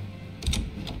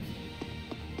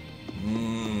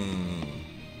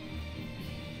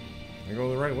 I go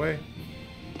the right way?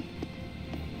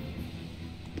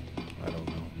 I don't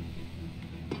know.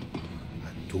 I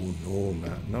don't know,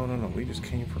 man. No. We just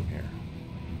came from here.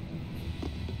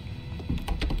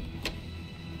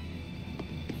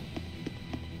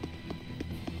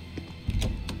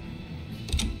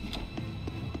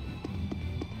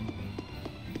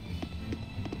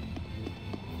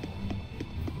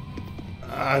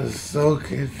 I'm so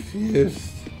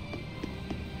confused.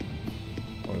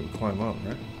 Oh, we climb up,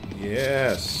 right?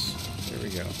 Yes. There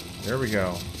we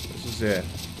go. This is it.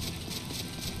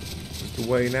 This is the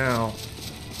way now.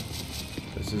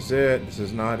 This is it. This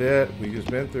is not it. We just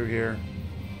been through here.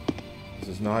 This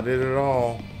is not it at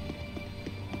all.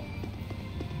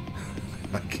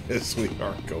 I guess we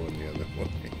aren't going the other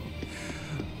way.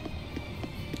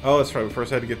 Oh, that's right. We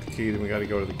first had to get the key, then we got to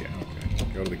go to the gate. Okay.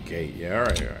 Go to the gate. Yeah, all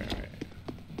right.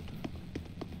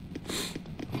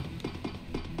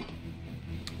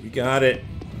 We got it.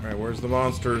 All right, where's the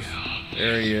monsters?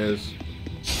 There he is.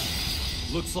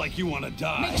 Looks like you want to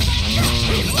die. I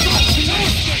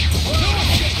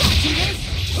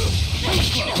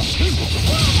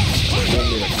want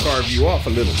me to carve you off a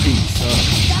little piece, huh?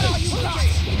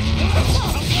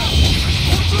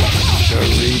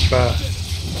 Sharipa.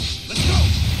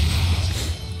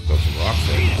 Throw some rocks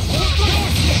in.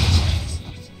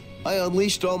 I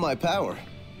unleashed all my power.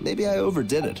 Maybe I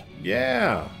overdid it.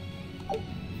 Yeah.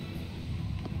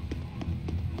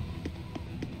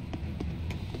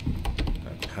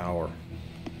 That power.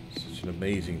 Such an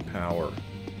amazing power.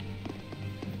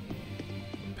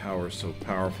 Power is so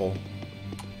powerful.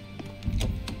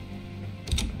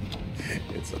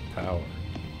 It's a power.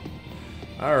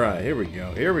 Alright, here we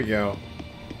go.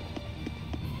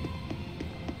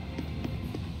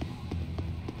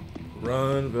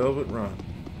 Run, Velvet, run.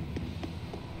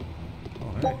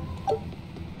 Oh, hey. I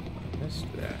missed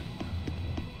that.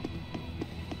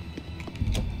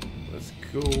 Let's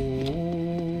go.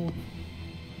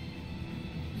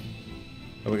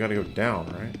 Oh, we gotta go down,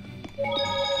 right?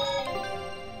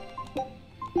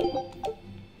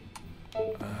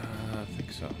 I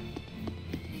think so.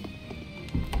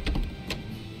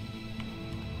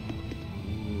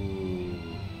 Ooh.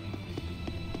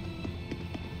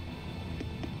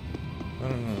 No.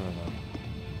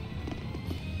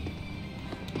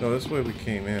 No, this way we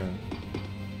came in.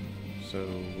 So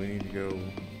we need to go.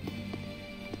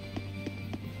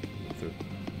 Look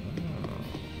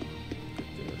at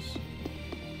this.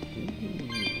 Ooh.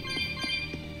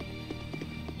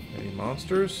 Any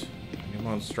monsters? Any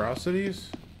monstrosities?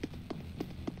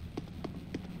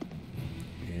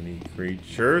 Any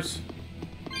creatures?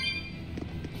 Look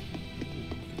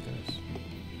at this.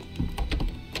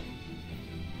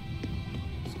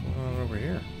 What's going on over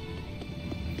here?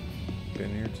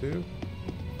 Been here too?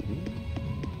 Ooh.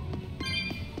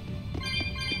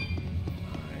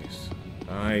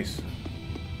 Nice.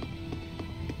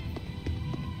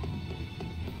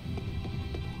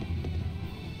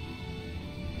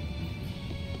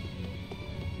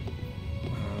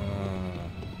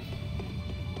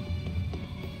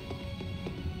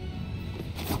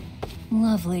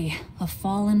 Lovely. A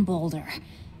fallen boulder.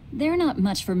 They're not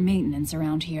much for maintenance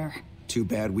around here. Too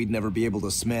bad we'd never be able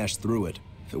to smash through it.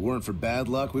 If it weren't for bad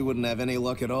luck, we wouldn't have any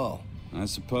luck at all. I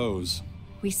suppose.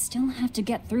 We still have to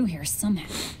get through here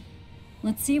somehow.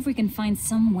 Let's see if we can find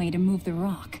some way to move the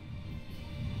rock.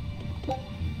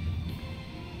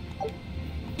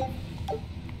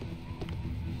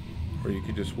 Or you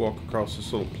could just walk across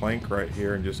this little plank right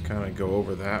here and just kind of go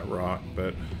over that rock,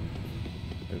 but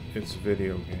it's a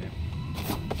video game.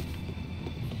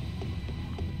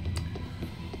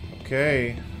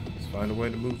 Okay, let's find a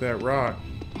way to move that rock.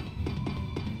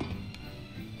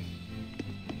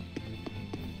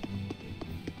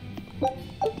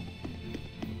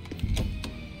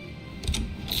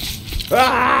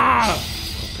 Ah!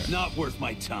 Okay. Not worth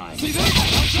my time. See this?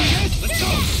 See this? Let's go!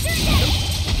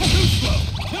 Too slow!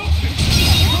 Help me!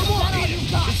 One more!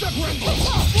 It's a grapple!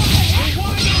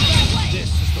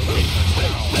 This is the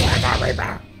Reaper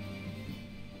now!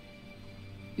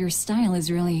 Your style is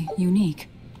really unique.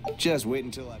 Just wait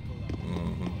until I pull out.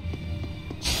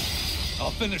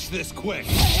 I'll finish this quick.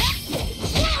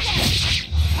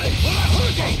 Hey, pull out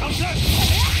Hurricane! I'm set!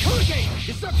 Hurricane!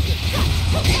 Deception!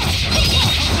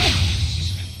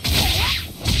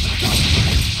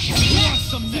 You want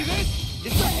some next?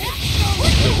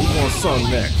 Who wants some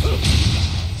next?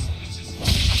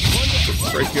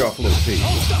 Break you off a little piece.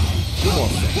 Who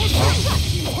wants some?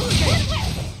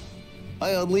 I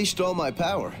unleashed all my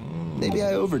power. Maybe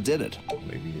I overdid it.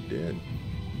 Maybe you did.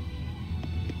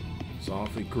 It's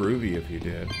awfully groovy if you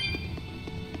did.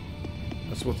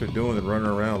 That's what they're doing. They're running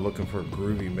around looking for a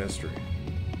groovy mystery.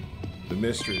 The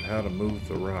mystery of how to move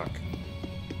the rock.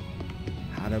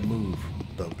 How to move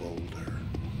the boulder.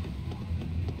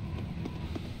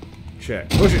 Check.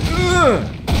 Push it. Ugh!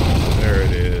 There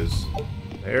it is.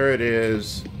 There it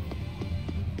is.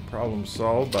 Problem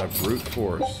solved by brute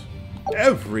force.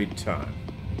 Every time.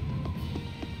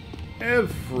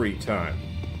 Every time.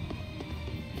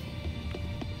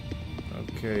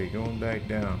 Okay, going back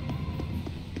down.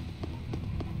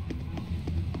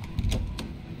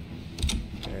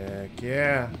 Heck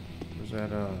yeah. Where's that,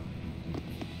 what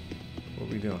are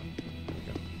we doing? There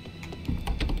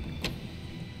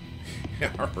we go.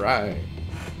 Alright.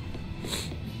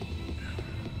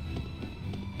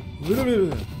 There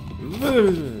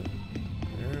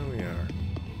we are.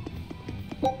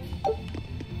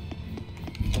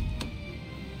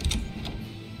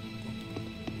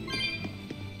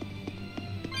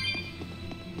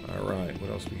 Alright, what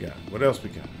else we got? What else we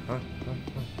got? Huh?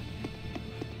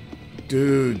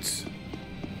 Dudes.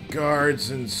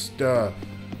 Guards and stuff.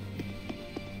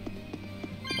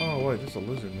 Oh, wait, there's a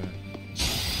lizard man.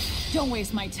 Don't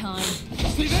waste my time.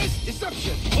 See this?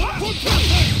 Deception! There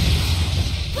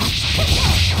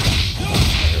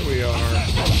we are.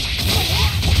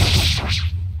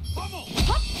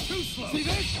 Too slow! See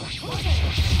this?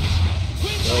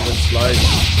 Velvet slice.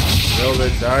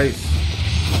 Velvet dice.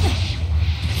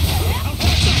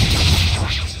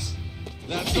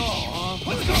 That's all, huh?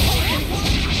 Let's go!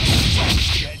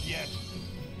 Dead yet.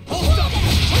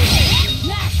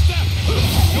 Last step!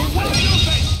 You're wide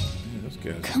open! Man, this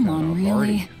guy's Come on, kinda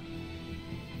really? hardy.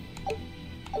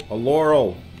 A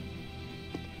laurel.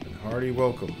 And hearty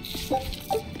welcome.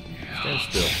 Stand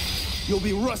still. You'll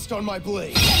be rust on my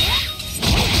blade.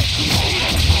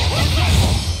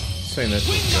 Saying that's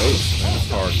a ghost, man. That's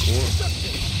hardcore.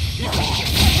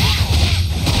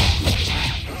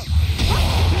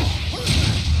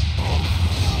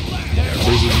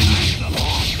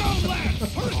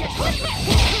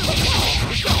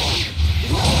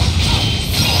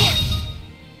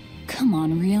 Come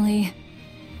on, really?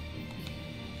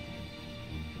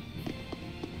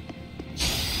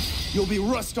 You'll be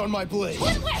rust on my blade.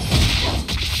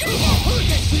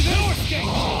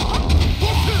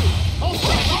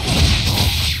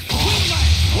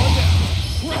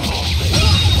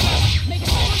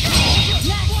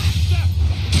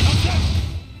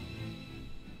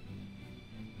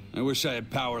 I wish I had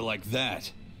power like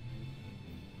that.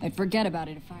 I'd forget about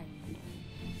it if I were you.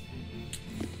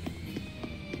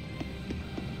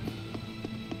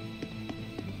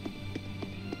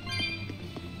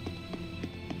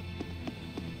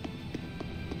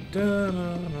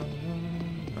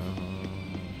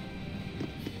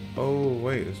 Oh,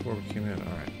 wait, this is where we came in.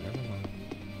 Alright, never mind.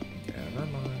 Never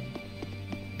mind.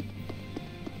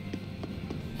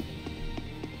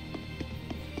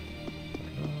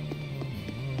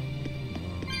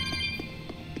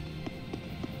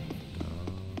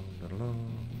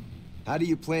 How do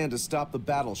you plan to stop the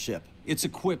battleship? It's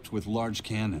equipped with large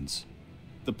cannons.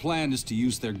 The plan is to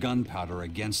use their gunpowder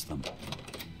against them.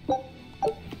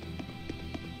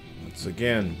 Once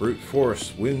again, brute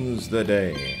force wins the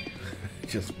day.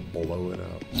 Just blow it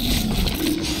up.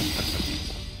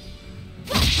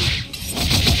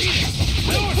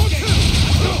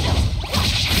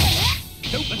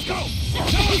 Let's go!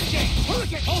 Hurricane!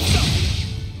 Hold up!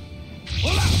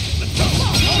 Pull out! Let's go!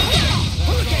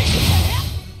 Hurricane!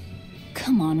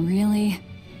 Come on, really?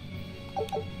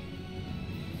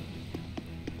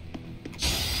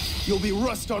 You'll be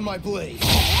rust on my blade.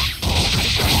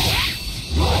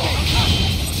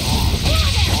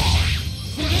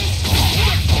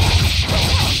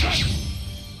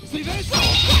 See this?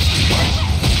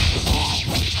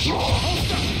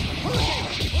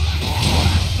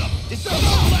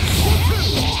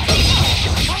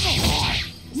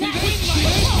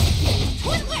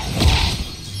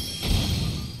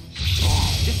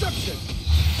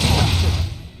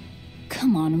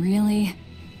 really...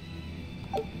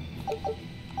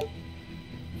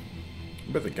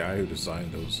 I bet the guy who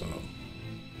designed those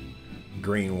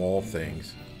green wall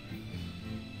things,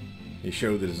 he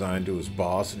showed the design to his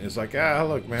boss, and he's like, ah,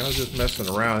 look, man, I was just messing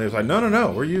around. He was like,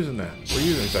 no, we're using that. We're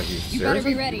using it. He's like, you better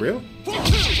seriously? be ready. You real?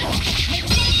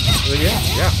 Like,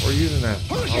 yeah, we're using that.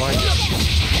 I like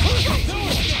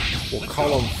it. We'll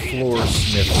call them floor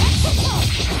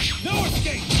sniffers. No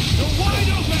escape! You're wide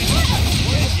open!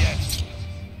 Wait yet!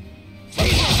 You're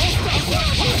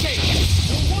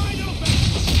wide open!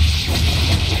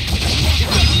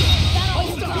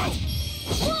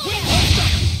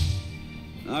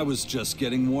 I was just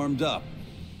getting warmed up.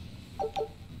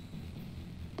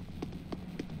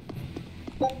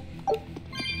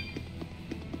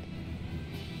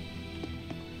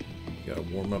 Gotta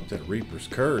warm up that Reaper's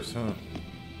curse, huh?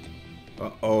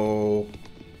 Uh-oh.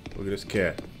 Look at this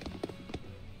cat.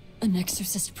 An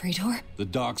exorcist praetor? The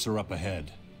docks are up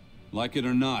ahead. Like it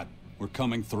or not, we're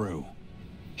coming through.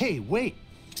 Hey, wait!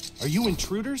 Are you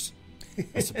intruders?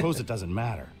 I suppose it doesn't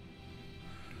matter.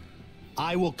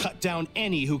 I will cut down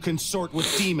any who consort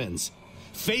with demons.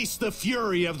 Face the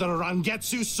fury of the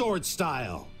Rangetsu sword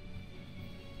style.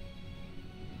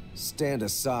 Stand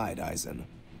aside, Aizen.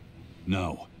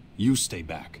 No, you stay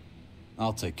back.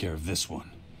 I'll take care of this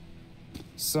one.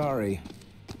 Sorry.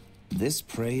 This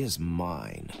prey is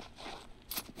mine.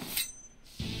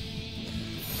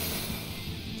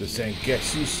 The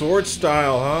Zangetsu sword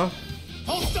style, huh?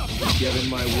 Hold up! Get in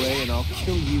my way and I'll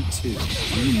kill you too.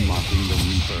 You mocking the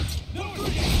Reaper.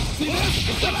 See this?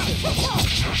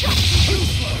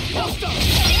 Hold up!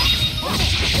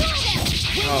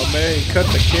 Oh man, he cut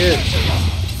the kid.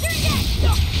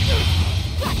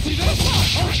 See this?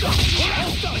 Hold up!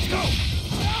 Let's go!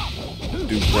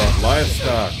 Dude brought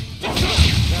livestock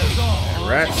and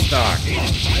rat stock.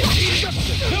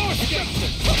 No escape!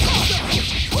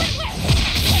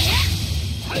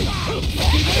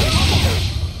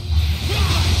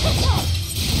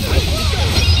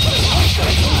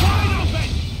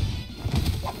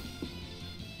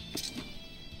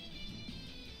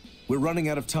 We're running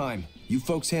out of time. You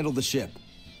folks handle the ship.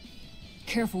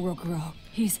 Careful, Rokuro.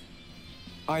 He's...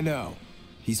 I know.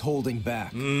 He's holding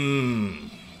back. The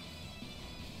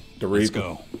Reaper. Let's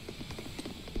go.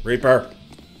 Reaper.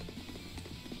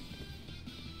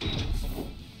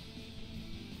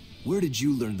 Where did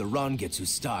you learn the Rangetsu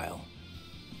style?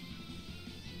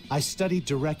 I studied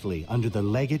directly under the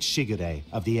Legate Shigure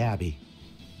of the Abbey.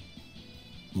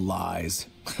 Lies.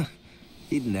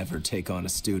 He'd never take on a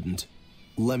student.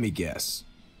 Let me guess.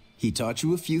 He taught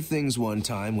you a few things one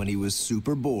time when he was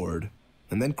super bored,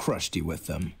 and then crushed you with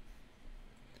them.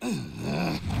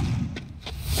 Dude's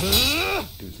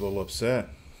a little upset.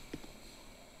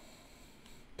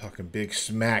 Talking big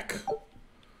smack.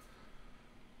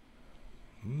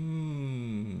 Two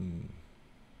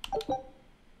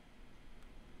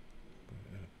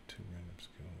random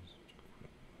skills.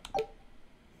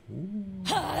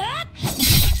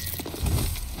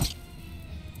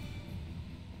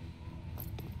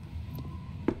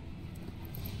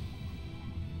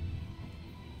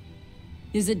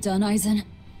 Is it done, Aizen?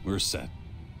 We're set.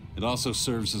 It also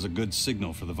serves as a good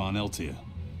signal for the Von Eltia.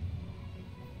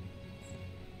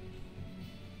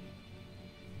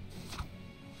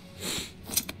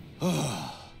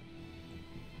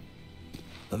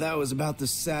 That was about the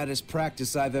saddest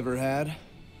practice I've ever had.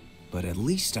 But at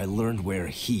least I learned where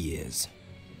he is.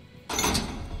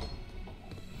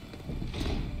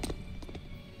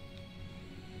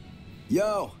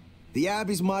 Yo, the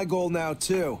Abbey's my goal now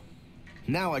too.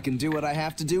 Now I can do what I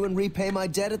have to do and repay my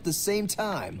debt at the same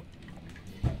time.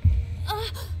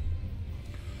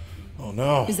 Oh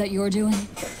no. Is that your doing?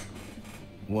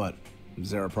 What?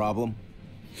 Is there a problem?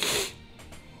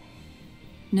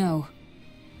 No.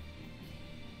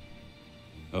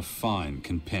 A fine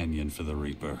companion for the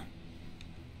Reaper.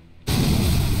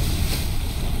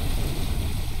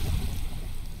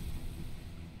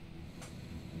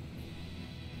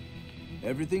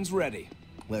 Everything's ready.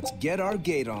 Let's get our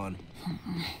gate on.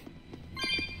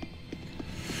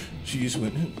 Jeez,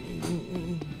 went.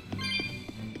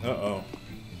 Uh-oh.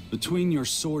 Between your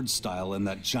sword style and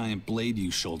that giant blade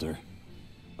you shoulder,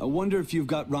 I wonder if you've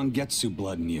got Rangetsu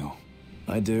blood in you.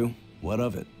 I do. What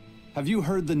of it? Have you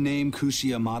heard the name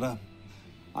Kushiyamada?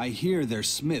 I hear they're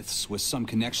smiths with some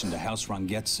connection to House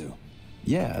Rangetsu.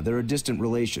 Yeah, they're a distant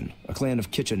relation, a clan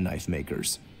of kitchen knife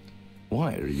makers.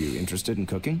 Why, are you interested in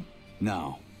cooking?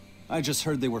 No. I just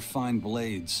heard they were fine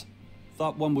blades.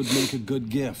 Thought one would make a good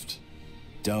gift.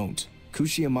 Don't.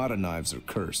 Kushiyamada knives are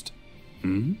cursed.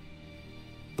 Hmm?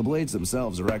 The blades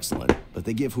themselves are excellent, but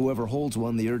they give whoever holds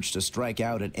one the urge to strike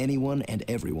out at anyone and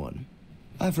everyone.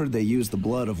 I've heard they use the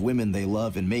blood of women they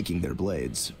love in making their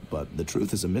blades, but the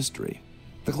truth is a mystery.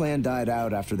 The clan died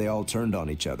out after they all turned on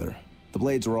each other. The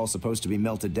blades were all supposed to be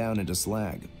melted down into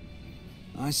slag.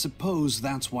 I suppose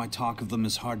that's why talk of them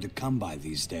is hard to come by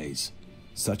these days.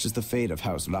 Such is the fate of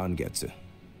House Rangetsu.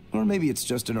 Or maybe it's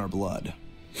just in our blood.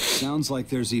 Sounds like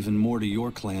there's even more to your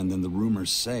clan than the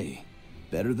rumors say.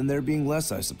 Better than there being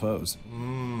less, I suppose.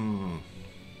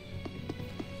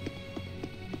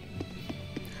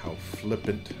 How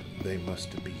flippant they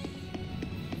must be.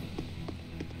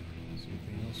 Is there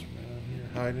anything else around here?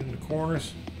 Hiding in the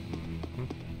corners?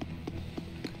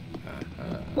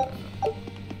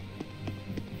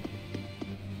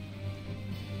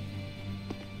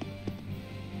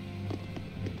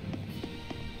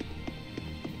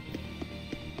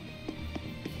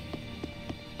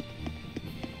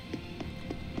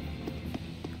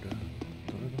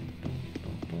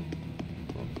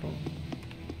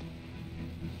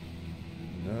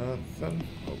 Nothing?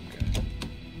 Okay.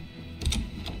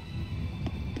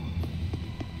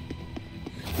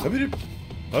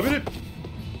 Love it.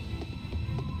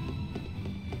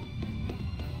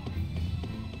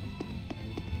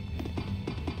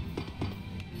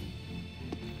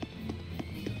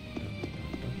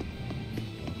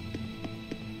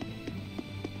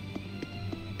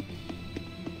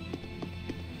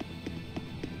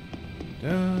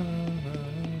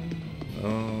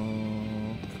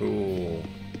 Oh, cool.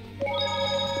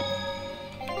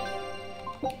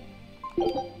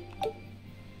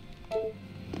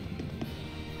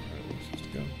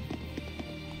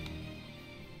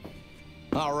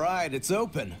 All right, it's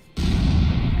open.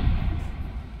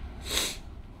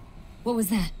 What was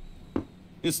that?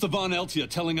 It's the Von Eltia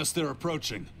telling us they're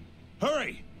approaching.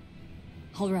 Hurry!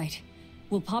 All right.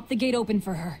 We'll pop the gate open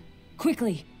for her.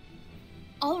 Quickly.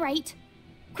 All right.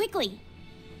 Quickly.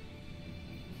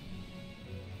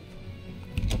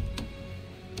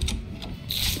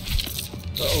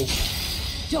 Uh-oh.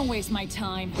 Don't waste my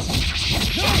time.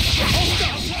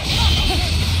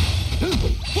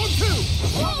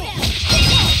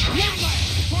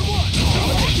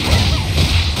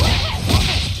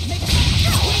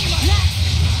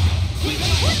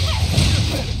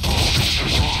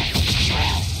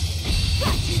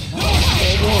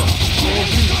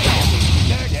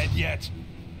 Dead yet.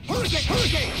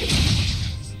 Hurricane!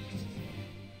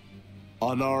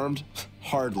 Unarmed?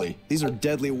 Hardly. These are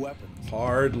deadly weapons.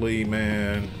 Hardly,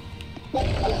 man.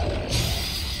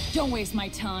 Don't waste my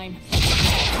time.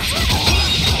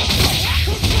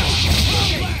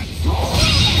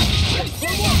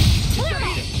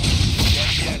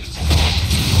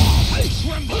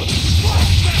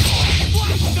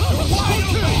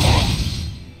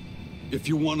 If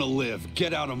you want to live,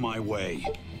 get out of my way.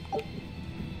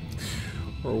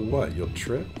 Or what? You'll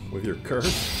trip with your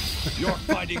curse? You're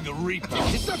fighting the Reaper.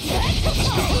 It's a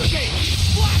hurricane!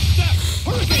 Blast them!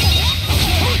 Hurricane!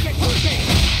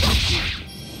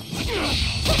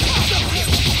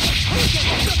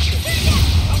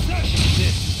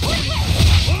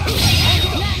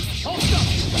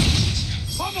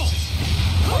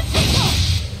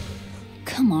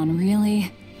 Come on,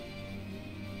 really?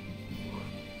 Oh,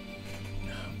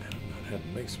 man, I'm gonna have to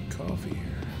make some coffee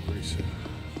here pretty soon.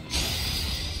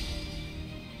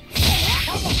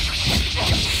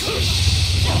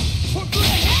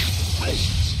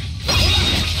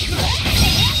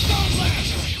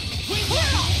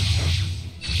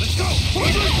 Let's go!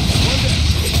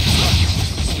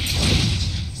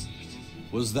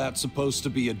 Was that supposed to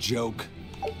be a joke?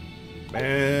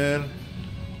 Man.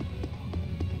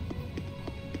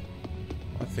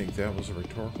 I think that was a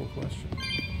rhetorical question.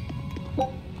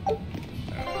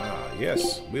 Ah,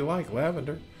 yes, we like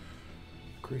lavender.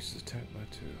 Increases attack by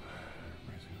 2.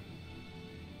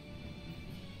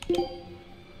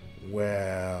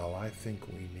 Well, I think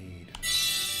we need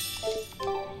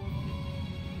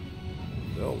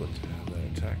velvet to have that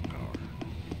attack power.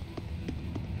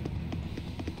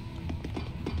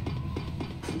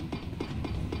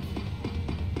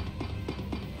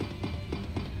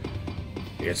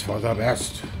 It's for the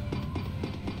best.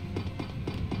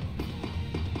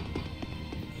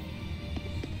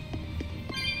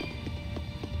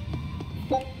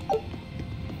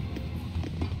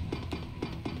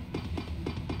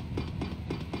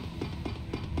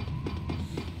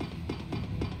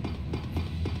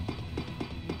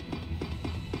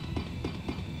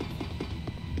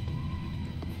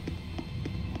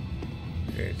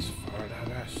 It's for the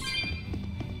best.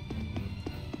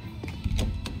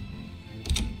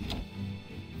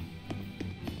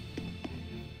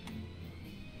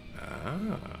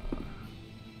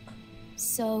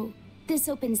 So, this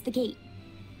opens the gate.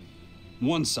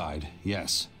 One side,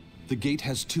 yes. The gate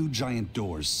has 2 giant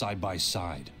doors side by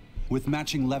side, with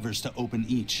matching levers to open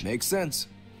each. Makes sense.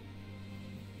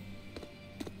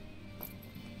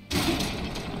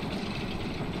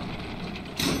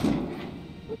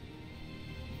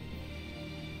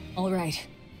 All right,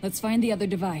 let's find the other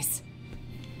device.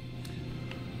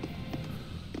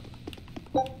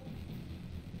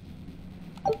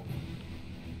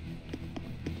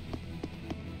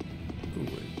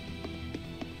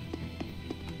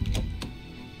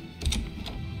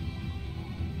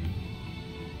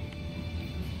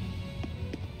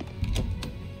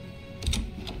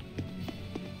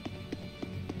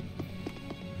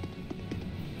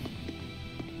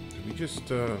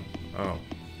 Just, oh.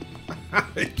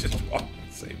 It just walked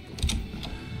the same place.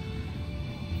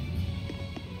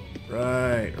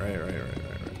 Right.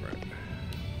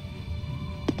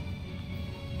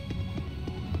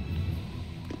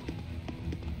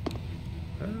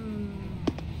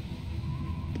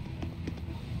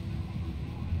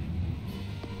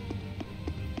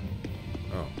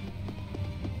 Oh.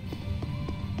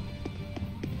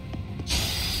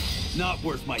 Not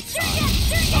worth my time.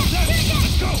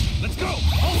 Let's go! Let's go!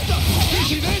 Hold up! You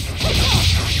see this?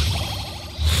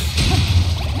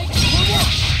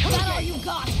 Is that all you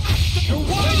got? You're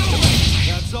wide open!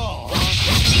 That's all.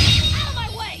 Out of my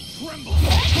way! Tremble!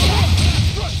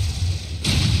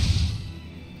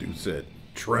 Dude said,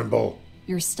 tremble.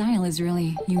 Your style is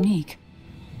really unique.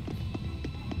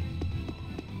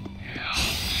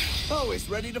 Always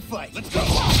ready to fight. Let's go!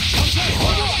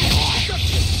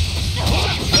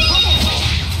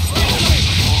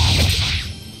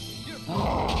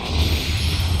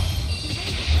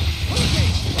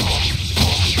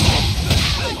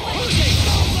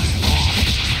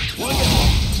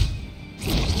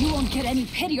 You won't get any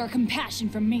pity or compassion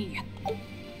from me.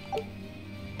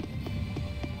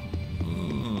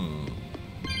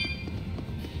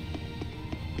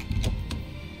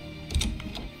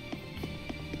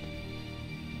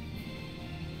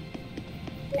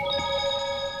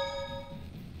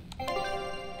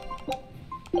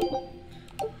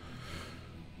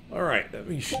 All right, that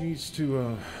means she needs to,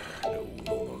 no.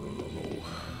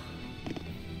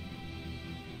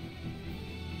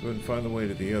 Go ahead and find the way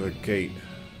to the other gate.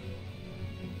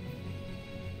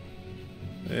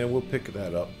 And we'll pick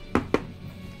that up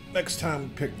next time we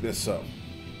pick this up.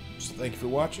 So thank you for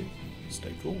watching.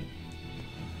 Stay cool.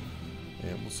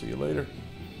 And we'll see you later.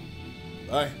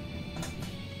 Bye.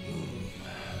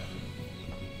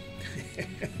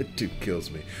 Dude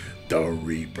kills me. The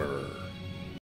Reaper.